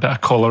could do with a bit of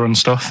colour and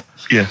stuff.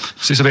 Yeah.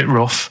 So it's a bit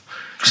rough.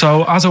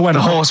 So as I went...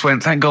 The horse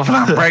went, thank God for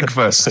that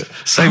breakfast.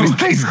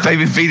 They've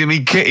been feeding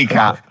me kitty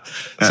cat.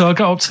 So I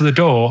got up to the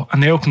door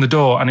and they opened the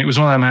door and it was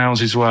one of them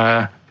houses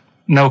where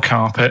no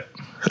carpet.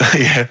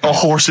 Yeah, a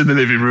horse in the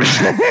living room.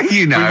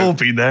 You know. We've all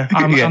been there.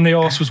 And the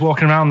horse was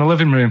walking around the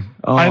living room.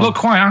 Oh. I looked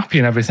quite happy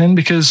and everything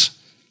because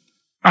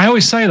I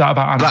always say that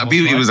about animals. Black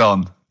Beauty right? was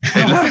on.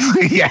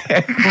 Yeah.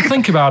 Well,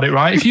 think about it,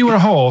 right? If you were a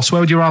horse, where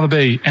would you rather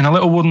be? In a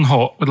little wooden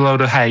hut with a load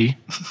of hay,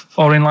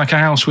 or in like a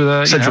house with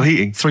a Central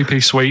heating.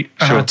 3-piece suite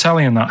and Sure. a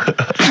telly and that?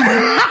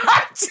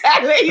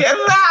 Telling you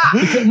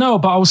that. No,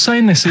 but I was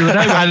saying this the other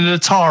day, And an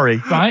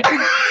Atari. right?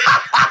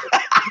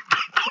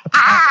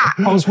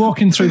 I was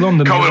walking through London.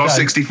 the Commodore other day.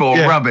 64,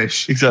 Yeah.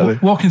 rubbish. Exactly.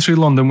 Walking through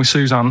London with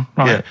Suzanne,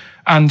 right? Yeah.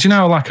 And you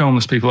know, like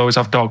homeless people always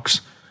have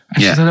dogs.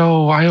 And Yeah. she said,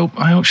 "Oh, I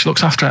hope she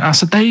looks after it." I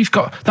said,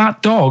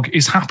 that dog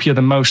is happier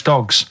than most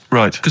dogs,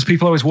 Right. Because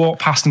people always walk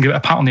past and give it a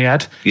pat on the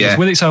head. Yeah. It's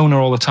with its owner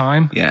all the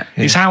time. Yeah.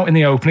 It's out in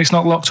the open. It's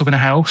not locked up in a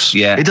house.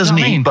 Yeah. It doesn't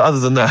You know what I eat, mean? but other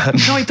than that.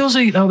 No, it does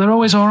eat though. They're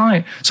always all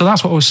right. So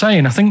that's what I was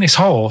saying. I think this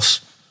horse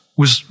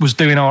was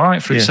doing all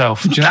right for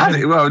itself. Do you know what I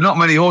mean? Well, not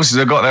many horses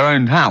have got their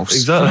own house.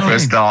 Exactly. For a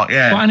start,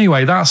 yeah. But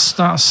anyway, that's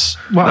what That's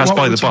what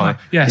by we the were talking by.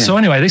 about. Yeah. So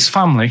anyway, this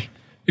family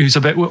who's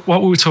a bit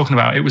what we were talking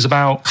about. It was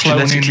about cloning.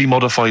 Genetically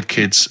modified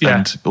kids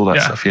and all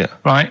that stuff, yeah.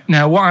 Right.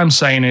 Now, what I'm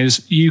saying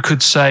is you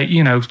could say,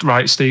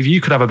 right, Steve,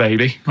 you could have a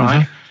baby,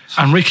 right?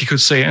 Mm-hmm. And Ricky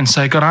could see it and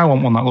say, God, I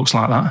want one that looks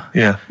like that.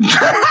 Yeah.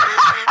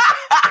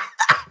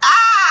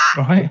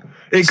 Right?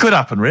 It could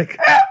happen, Rick.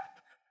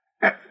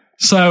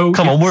 So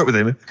Come on, work with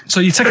him.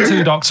 So you take it to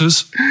the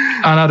doctors,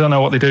 and I don't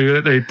know what they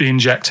do. They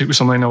inject it with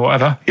something or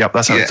whatever. Yep,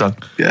 that's how it's done.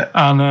 Yeah.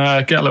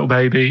 And get a little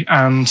baby,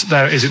 and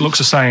there it is. It looks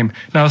the same.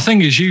 Now, the thing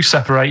is, you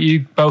separate.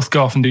 You both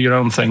go off and do your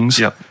own things.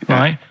 Yep.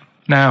 Right?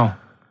 Now,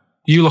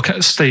 you look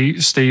at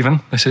Stephen,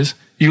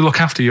 you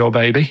look after your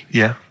baby.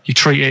 Yeah. You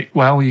treat it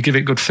well. You give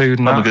it good food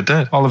and I'm a that, good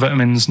dad. all the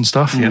vitamins and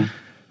stuff. Yeah.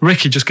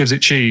 Ricky just gives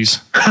it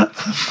cheese.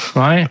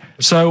 Right?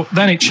 So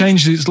then it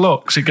changes its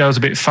looks. It goes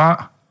a bit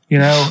fat.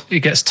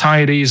 It gets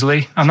tired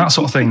easily and that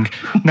sort of thing.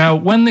 Now,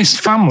 when this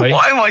family...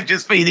 Why am I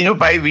just feeding a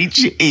baby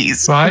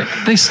cheese? Right,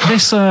 this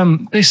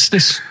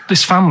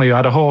family who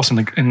had a horse in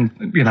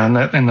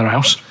their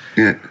house.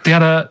 Yeah. They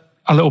had a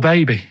little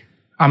baby,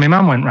 and my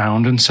mum went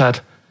round and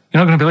said, "You're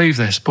not going to believe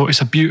this, but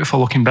it's a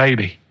beautiful looking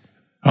baby,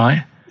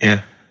 right?"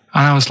 Yeah.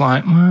 And I was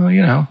like,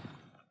 well,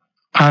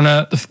 And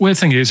the weird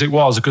thing is, it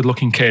was a good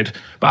looking kid,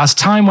 but as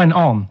time went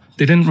on,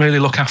 they didn't really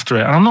look after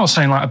it. And I'm not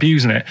saying like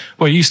abusing it,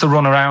 but it used to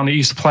run around. It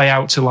used to play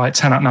out till like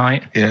 10 at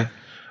night. Yeah.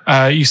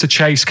 It used to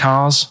chase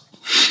cars.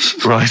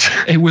 Right.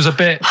 It was a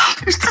bit.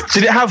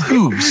 Did it have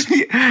hooves?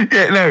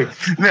 Yeah, no.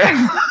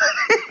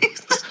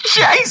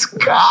 Chase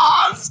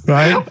cars.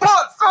 Right.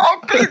 What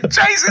sort of kid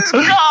chases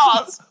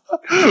cars?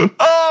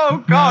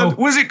 Oh, God.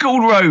 Was it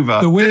called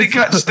Rover? Did it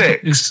catch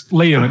sticks? It's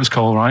Liam, it was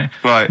called, right?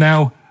 Right.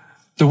 Now,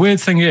 the weird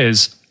thing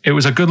is, it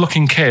was a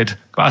good-looking kid,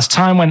 but as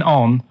time went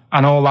on,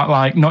 and all that,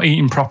 like, not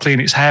eating properly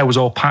and its hair was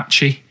all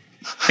patchy.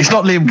 It's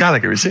not Liam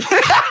Gallagher, is it?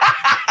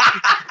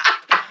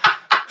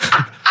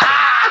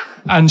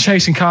 And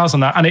chasing cars on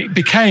that, and it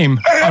became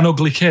an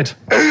ugly kid.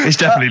 It's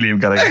definitely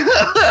Liam Gallagher.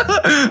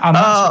 And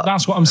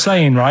that's what I'm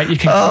saying, right? You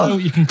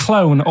can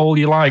clone all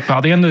you like, but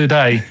at the end of the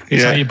day,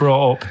 it's how you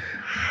brought up.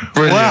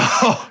 Brilliant.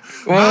 Wow.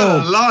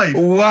 Wow. Life.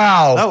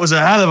 Wow. That was a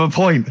hell of a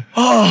point.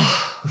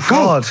 Oh,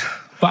 God.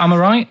 But am I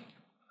right?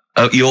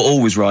 Oh, you're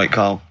always right,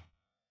 Carl.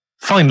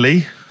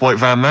 Finally, White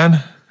Van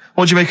Man,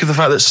 what do you make of the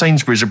fact that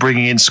Sainsbury's are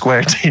bringing in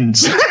square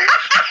tins?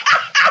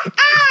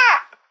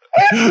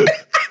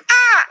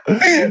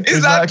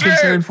 Is that a true?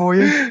 concern for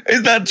you?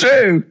 Is that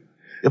true?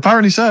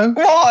 Apparently so.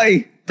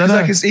 Why? Because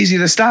Dunno. like it's easy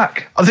to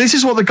stack. This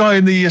is what the guy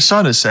in the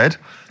Sun has said.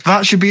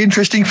 That should be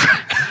interesting.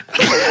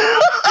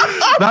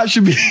 That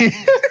should be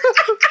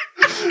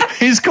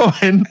his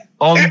comment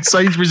on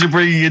Sainsbury's are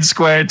bringing in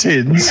square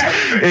tins.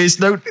 Is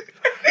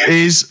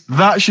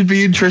that should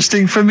be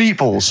interesting for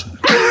meatballs.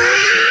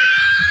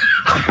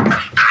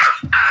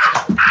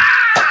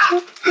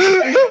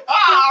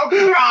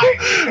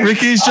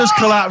 Ricky's just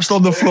collapsed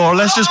on the floor.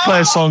 Let's just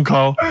play a song,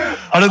 Karl.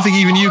 I don't think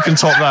even you can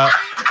top that.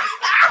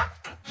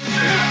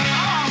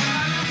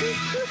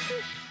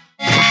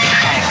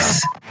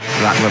 X.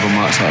 Black Rebel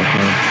Marks out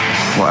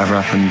of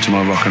whatever happened to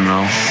my rock and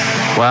roll.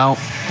 Well,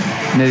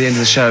 near the end of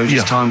the show,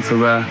 just time for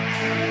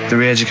the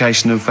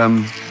re-education of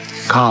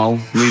Karl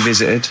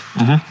revisited.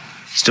 Mm-hmm.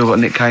 Still got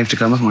Nick Cave to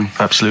come, haven't we?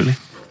 Absolutely.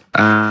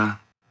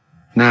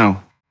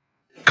 Now,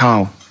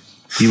 Karl,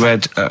 you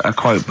read a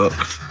quote book.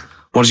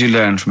 What did you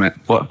learn from it?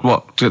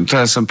 What?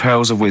 Tell us some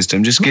pearls of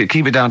wisdom. Just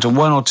keep it down to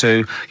one or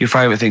two, your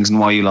favourite things and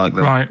why you like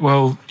them. Right,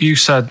 well, you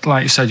said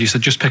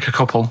just pick a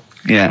couple.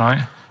 Yeah.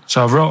 Right?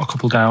 So I wrote a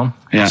couple down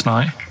last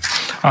night.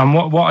 And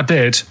what I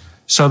did,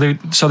 so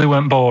they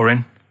weren't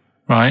boring,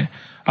 right?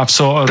 I've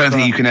sort of... Don't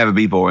think you can ever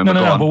be boring, No,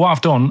 but but what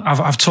I've done,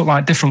 I've took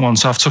like different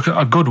ones. So I've took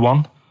a good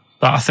one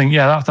that I think,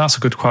 that's a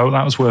good quote.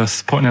 That was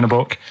worth putting in a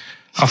book.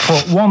 I've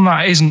put one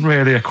that isn't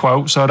really a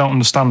quote, so I don't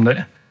understand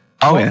it.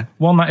 Oh, yeah.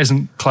 One that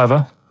isn't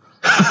clever.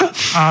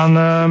 and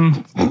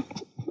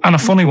a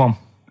funny one.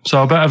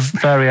 So a bit of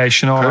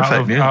variation all out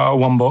of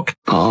one book.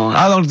 Oh,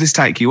 how long did this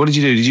take you? What did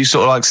you do? Did you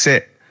sort of like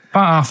sit?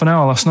 About half an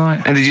hour last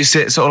night. And did you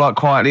sit sort of like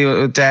quietly at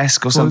a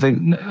desk or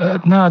something?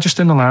 No, just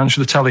in the lounge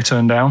with the telly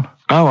turned down.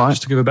 Oh, right.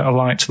 Just to give a bit of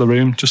light to the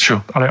room. Just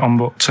had it on,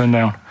 but turned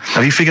down.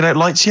 Have you figured out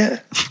lights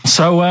yet?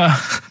 So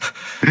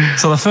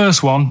the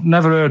first one,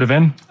 never heard of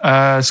him.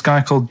 This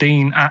guy called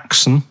Dean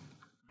Axon.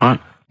 Right.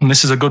 And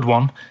this is a good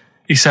one.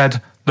 He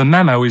said, the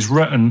memo is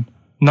written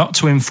not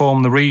to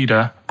inform the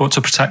reader, but to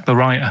protect the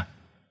writer.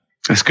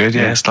 That's good,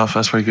 yeah. Stuff,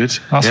 that's very good.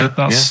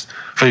 That's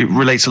It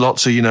relates a lot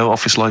to,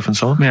 office life and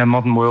so on. Yeah,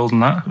 modern world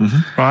and that.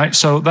 Mm-hmm. Right,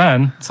 so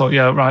then I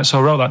thought, so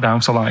I wrote that down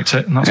because I liked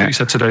it, and that's what he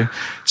said to do.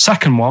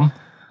 Second one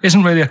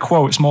isn't really a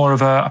quote, it's more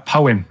of a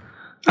poem.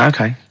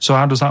 Okay. So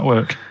how does that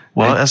work?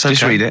 Well, that's okay.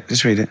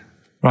 Just read it.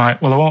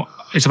 Right, well,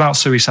 it's about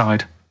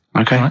suicide.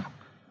 Okay. Right?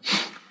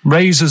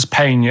 Razors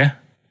pain you,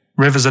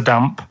 rivers are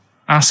damp,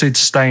 acids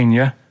stain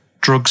you,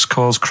 drugs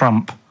cause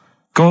cramp.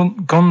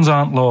 Guns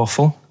aren't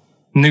lawful,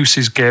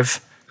 nooses give,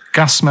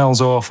 gas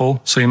smells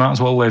awful, so you might as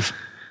well live.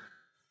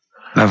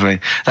 Lovely.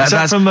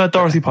 That's from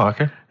Dorothy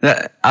Parker.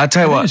 I'll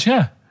tell you what. It is,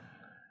 yeah.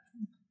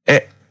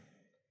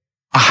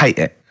 I hate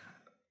it.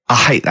 I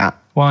hate that.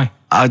 Why?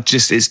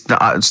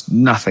 It's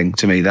nothing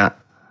to me, that.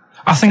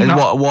 I think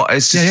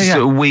it's just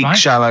a weak,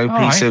 shallow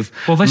piece of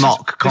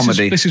mock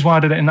comedy. This is why I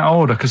did it in that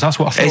order, because that's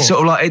what I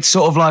thought.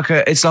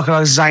 It's like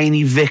a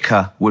zany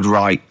vicar would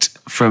write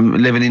from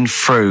living in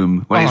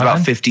Frome when he's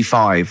about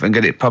 55 and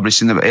get it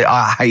published in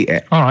I hate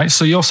it. All right,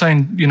 so you're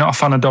saying you're not a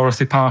fan of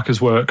Dorothy Parker's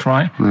work,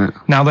 right? Yeah.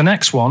 Now the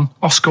next one,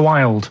 Oscar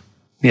Wilde.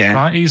 Yeah.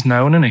 Right, he's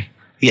known, isn't he?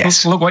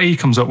 Yes. Look what he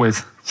comes up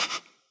with.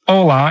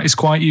 All art is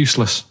quite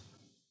useless.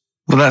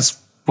 Well,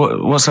 that's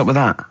what's up with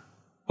that?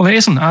 Well, it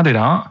isn't added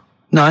art.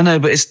 No, I know,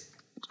 but it's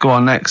go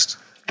on next.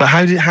 But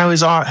how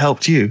has art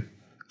helped you?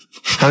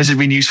 How has it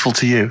been useful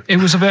to you? It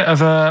was a bit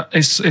of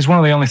it's one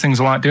of the only things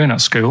I like doing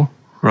at school.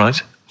 Right.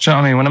 Do you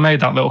know what I mean? When I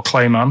made that little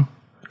clay man,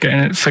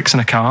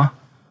 fixing a car.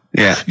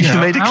 Yeah. You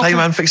made a clay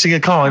man fixing a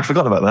car. I'd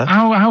forgotten about that.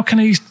 How can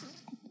he...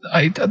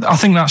 I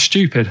think that's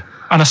stupid.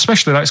 And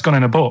especially that it's gone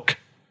in a book.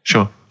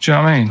 Sure. Do you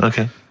know what I mean?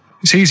 Okay.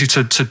 It's easy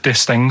to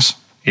diss things.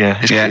 Yeah,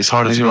 it's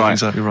harder to do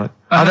things up. You're right.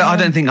 I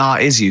don't think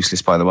art is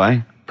useless, by the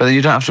way. But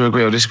you don't have to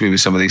agree or disagree with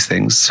some of these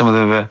things. Some of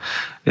them are,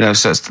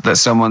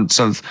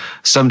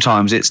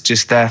 sometimes it's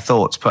just their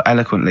thoughts put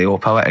eloquently or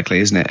poetically,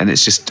 isn't it? And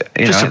it's just,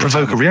 to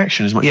provoke a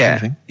reaction as much as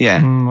anything.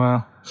 Yeah.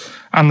 Well,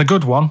 and the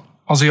good one,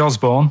 Ozzy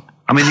Osbourne.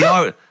 I mean,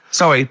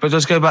 sorry, but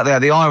let's go back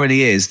there. The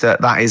irony is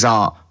that is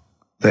art.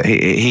 That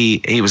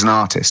he was an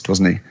artist,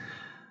 wasn't he?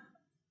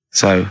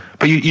 So,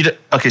 but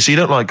so you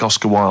don't like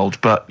Oscar Wilde,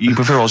 but you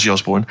prefer Ozzy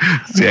Osbourne.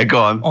 Yeah,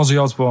 go on.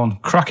 Ozzy Osbourne,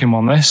 cracking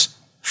one. This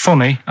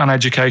funny and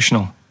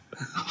educational.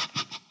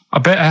 I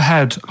bit a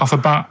head off a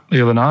bat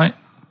the other night.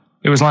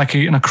 It was like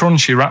eating a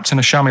crunchy wrapped in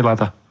a chamois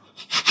leather.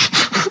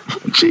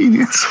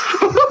 Genius.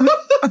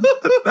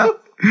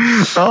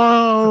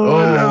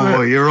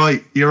 Oh, you're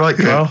right. You're right,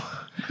 Karl.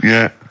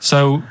 Yeah.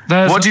 So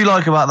there's. What do you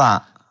like about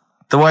that?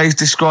 The way he's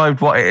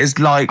described what it is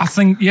like. I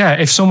think,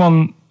 if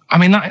someone,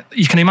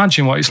 you can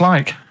imagine what it's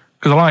like,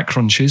 because I like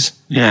crunchies.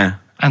 Yeah.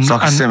 And, It's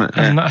like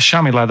and a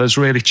chamois leather is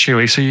really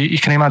chewy, so you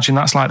can imagine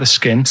that's like the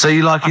skin. So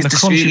you like And his the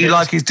crunchy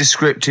bits- his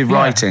descriptive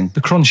writing.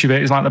 The crunchy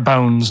bit is like the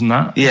bones and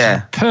that.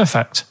 Yeah. It's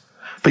perfect.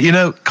 But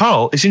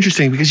Karl, it's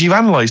interesting because you've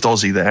analysed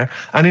Aussie there,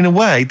 and in a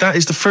way, that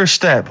is the first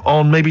step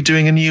on maybe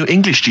doing a new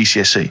English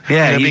GCSE.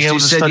 Yeah, being able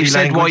to study you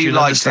said language why you and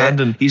liked understand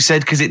it. and- You said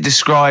because it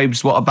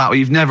describes what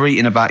you've never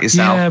eaten about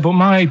yourself. Yeah, but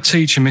my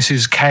teacher,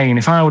 Mrs. Kane,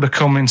 if I would have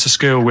come into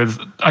school with,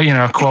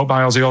 a quote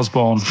by Ozzy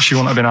Osbourne, she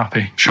wouldn't have been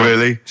happy.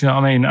 Really? Do you know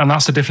what I mean? And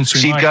that's the difference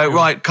between. She'd go,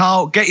 right,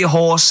 Karl, get your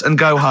horse and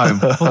go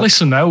home. Well,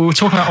 listen though, we were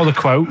talking about other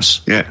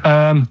quotes.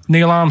 Yeah.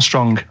 Neil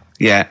Armstrong.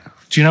 Yeah.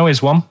 Do you know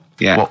his one?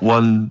 Yeah. What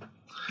one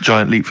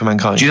giant leap for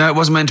mankind? Do you know it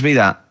wasn't meant to be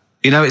that?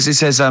 It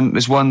says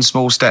it's one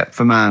small step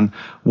for man,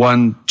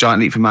 one giant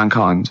leap for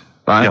mankind,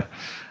 right? Yep.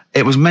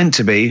 It was meant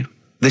to be,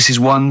 this is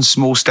one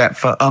small step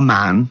for a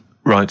man,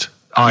 Right.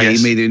 i.e.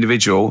 Yes. me, the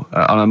individual,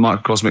 on a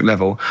microcosmic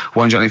level,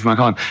 one giant leap for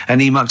mankind. And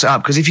he mucked it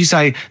up, because if you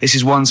say this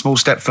is one small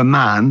step for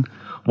man,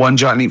 one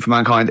giant leap for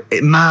mankind,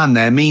 man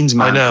there means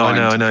mankind.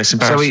 I know, it's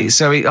embarrassing.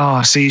 So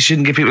you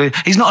shouldn't give people,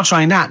 he's not a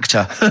trained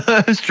actor.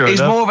 That's true. He's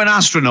more of an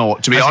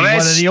astronaut, to be Has he won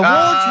honest. any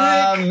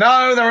awards, Rick?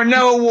 No, there are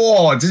no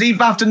awards. Is he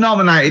BAFTA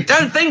nominated?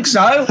 Don't think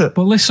so.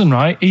 But listen,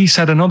 right, he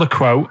said another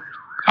quote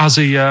as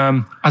he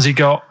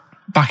got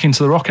back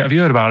into the rocket. Have you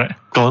heard about it?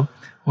 Go on.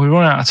 We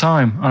run out of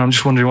time, and I'm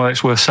just wondering whether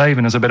it's worth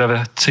saving as a bit of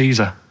a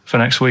teaser for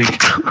next week.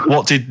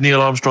 What did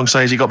Neil Armstrong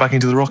say as he got back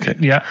into the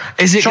rocket? Yeah.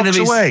 Is it going to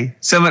Chocks be away.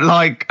 something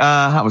like,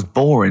 that was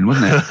boring,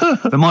 wasn't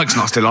it? The mic's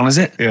not still on, is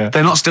it? Yeah.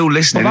 They're not still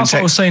listening. Well, that's what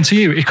I was saying to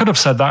you. He could have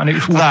said that, and it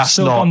would have That's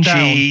still not gone down.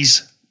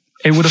 cheese.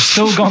 It would have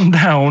still gone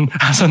down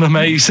as an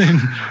amazing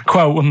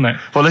quote, wouldn't it?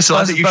 Well, listen,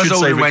 I think you should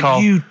save it, Karl.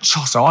 You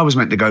tosser, I was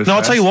meant to go first. No,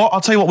 I'll tell you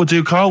what we'll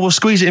do, Karl. We'll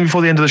squeeze it in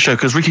before the end of the show,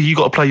 because Ricky, you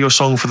got to play your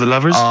song for the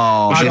lovers.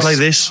 Oh, we should yes. play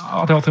this.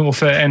 I don't think we'll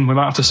fit it in. We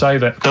might have to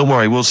save it. Don't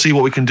worry, we'll see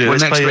what we can do. Well,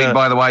 Let's next play, week,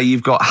 by the way,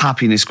 you've got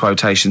happiness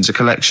quotations, a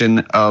collection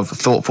of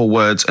thoughtful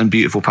words and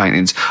beautiful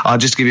paintings. I'll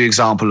just give you an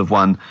example of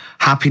one.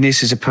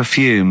 Happiness is a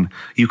perfume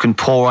you cannot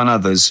pour on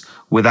others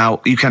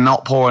without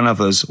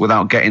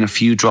getting a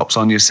few drops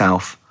on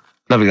yourself.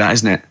 Lovely that,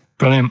 isn't it?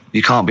 Brilliant.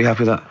 You can't be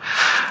happy with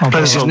that.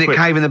 This is Nick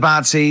Cave and the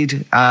Bad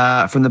Seed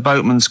from the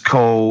Boatman's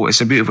Call.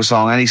 It's a beautiful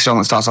song. Any song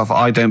that starts off,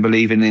 I don't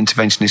believe in an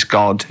interventionist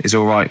God is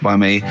all right by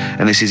me.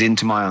 And this is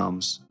Into My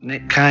Arms.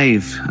 Nick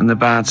Cave and the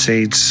Bad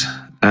Seeds,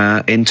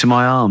 Into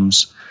My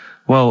Arms.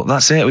 Well,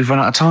 that's it. We've run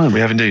out of time. We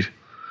have indeed.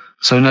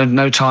 So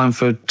no time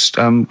for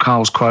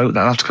Karl's quote.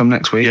 That'll have to come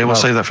next week. Yeah, we'll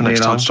save that for next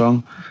Neil time.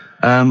 Armstrong.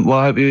 Well,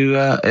 I hope you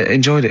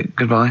enjoyed it.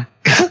 Goodbye.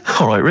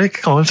 All right, Rick.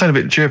 Come on, I'm sounding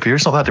a bit chirpier.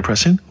 It's not that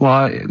depressing.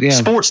 Well, yeah.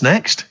 Sports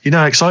next. You know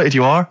how excited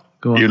you are?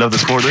 Go on. You love the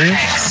sport, do you?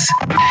 X.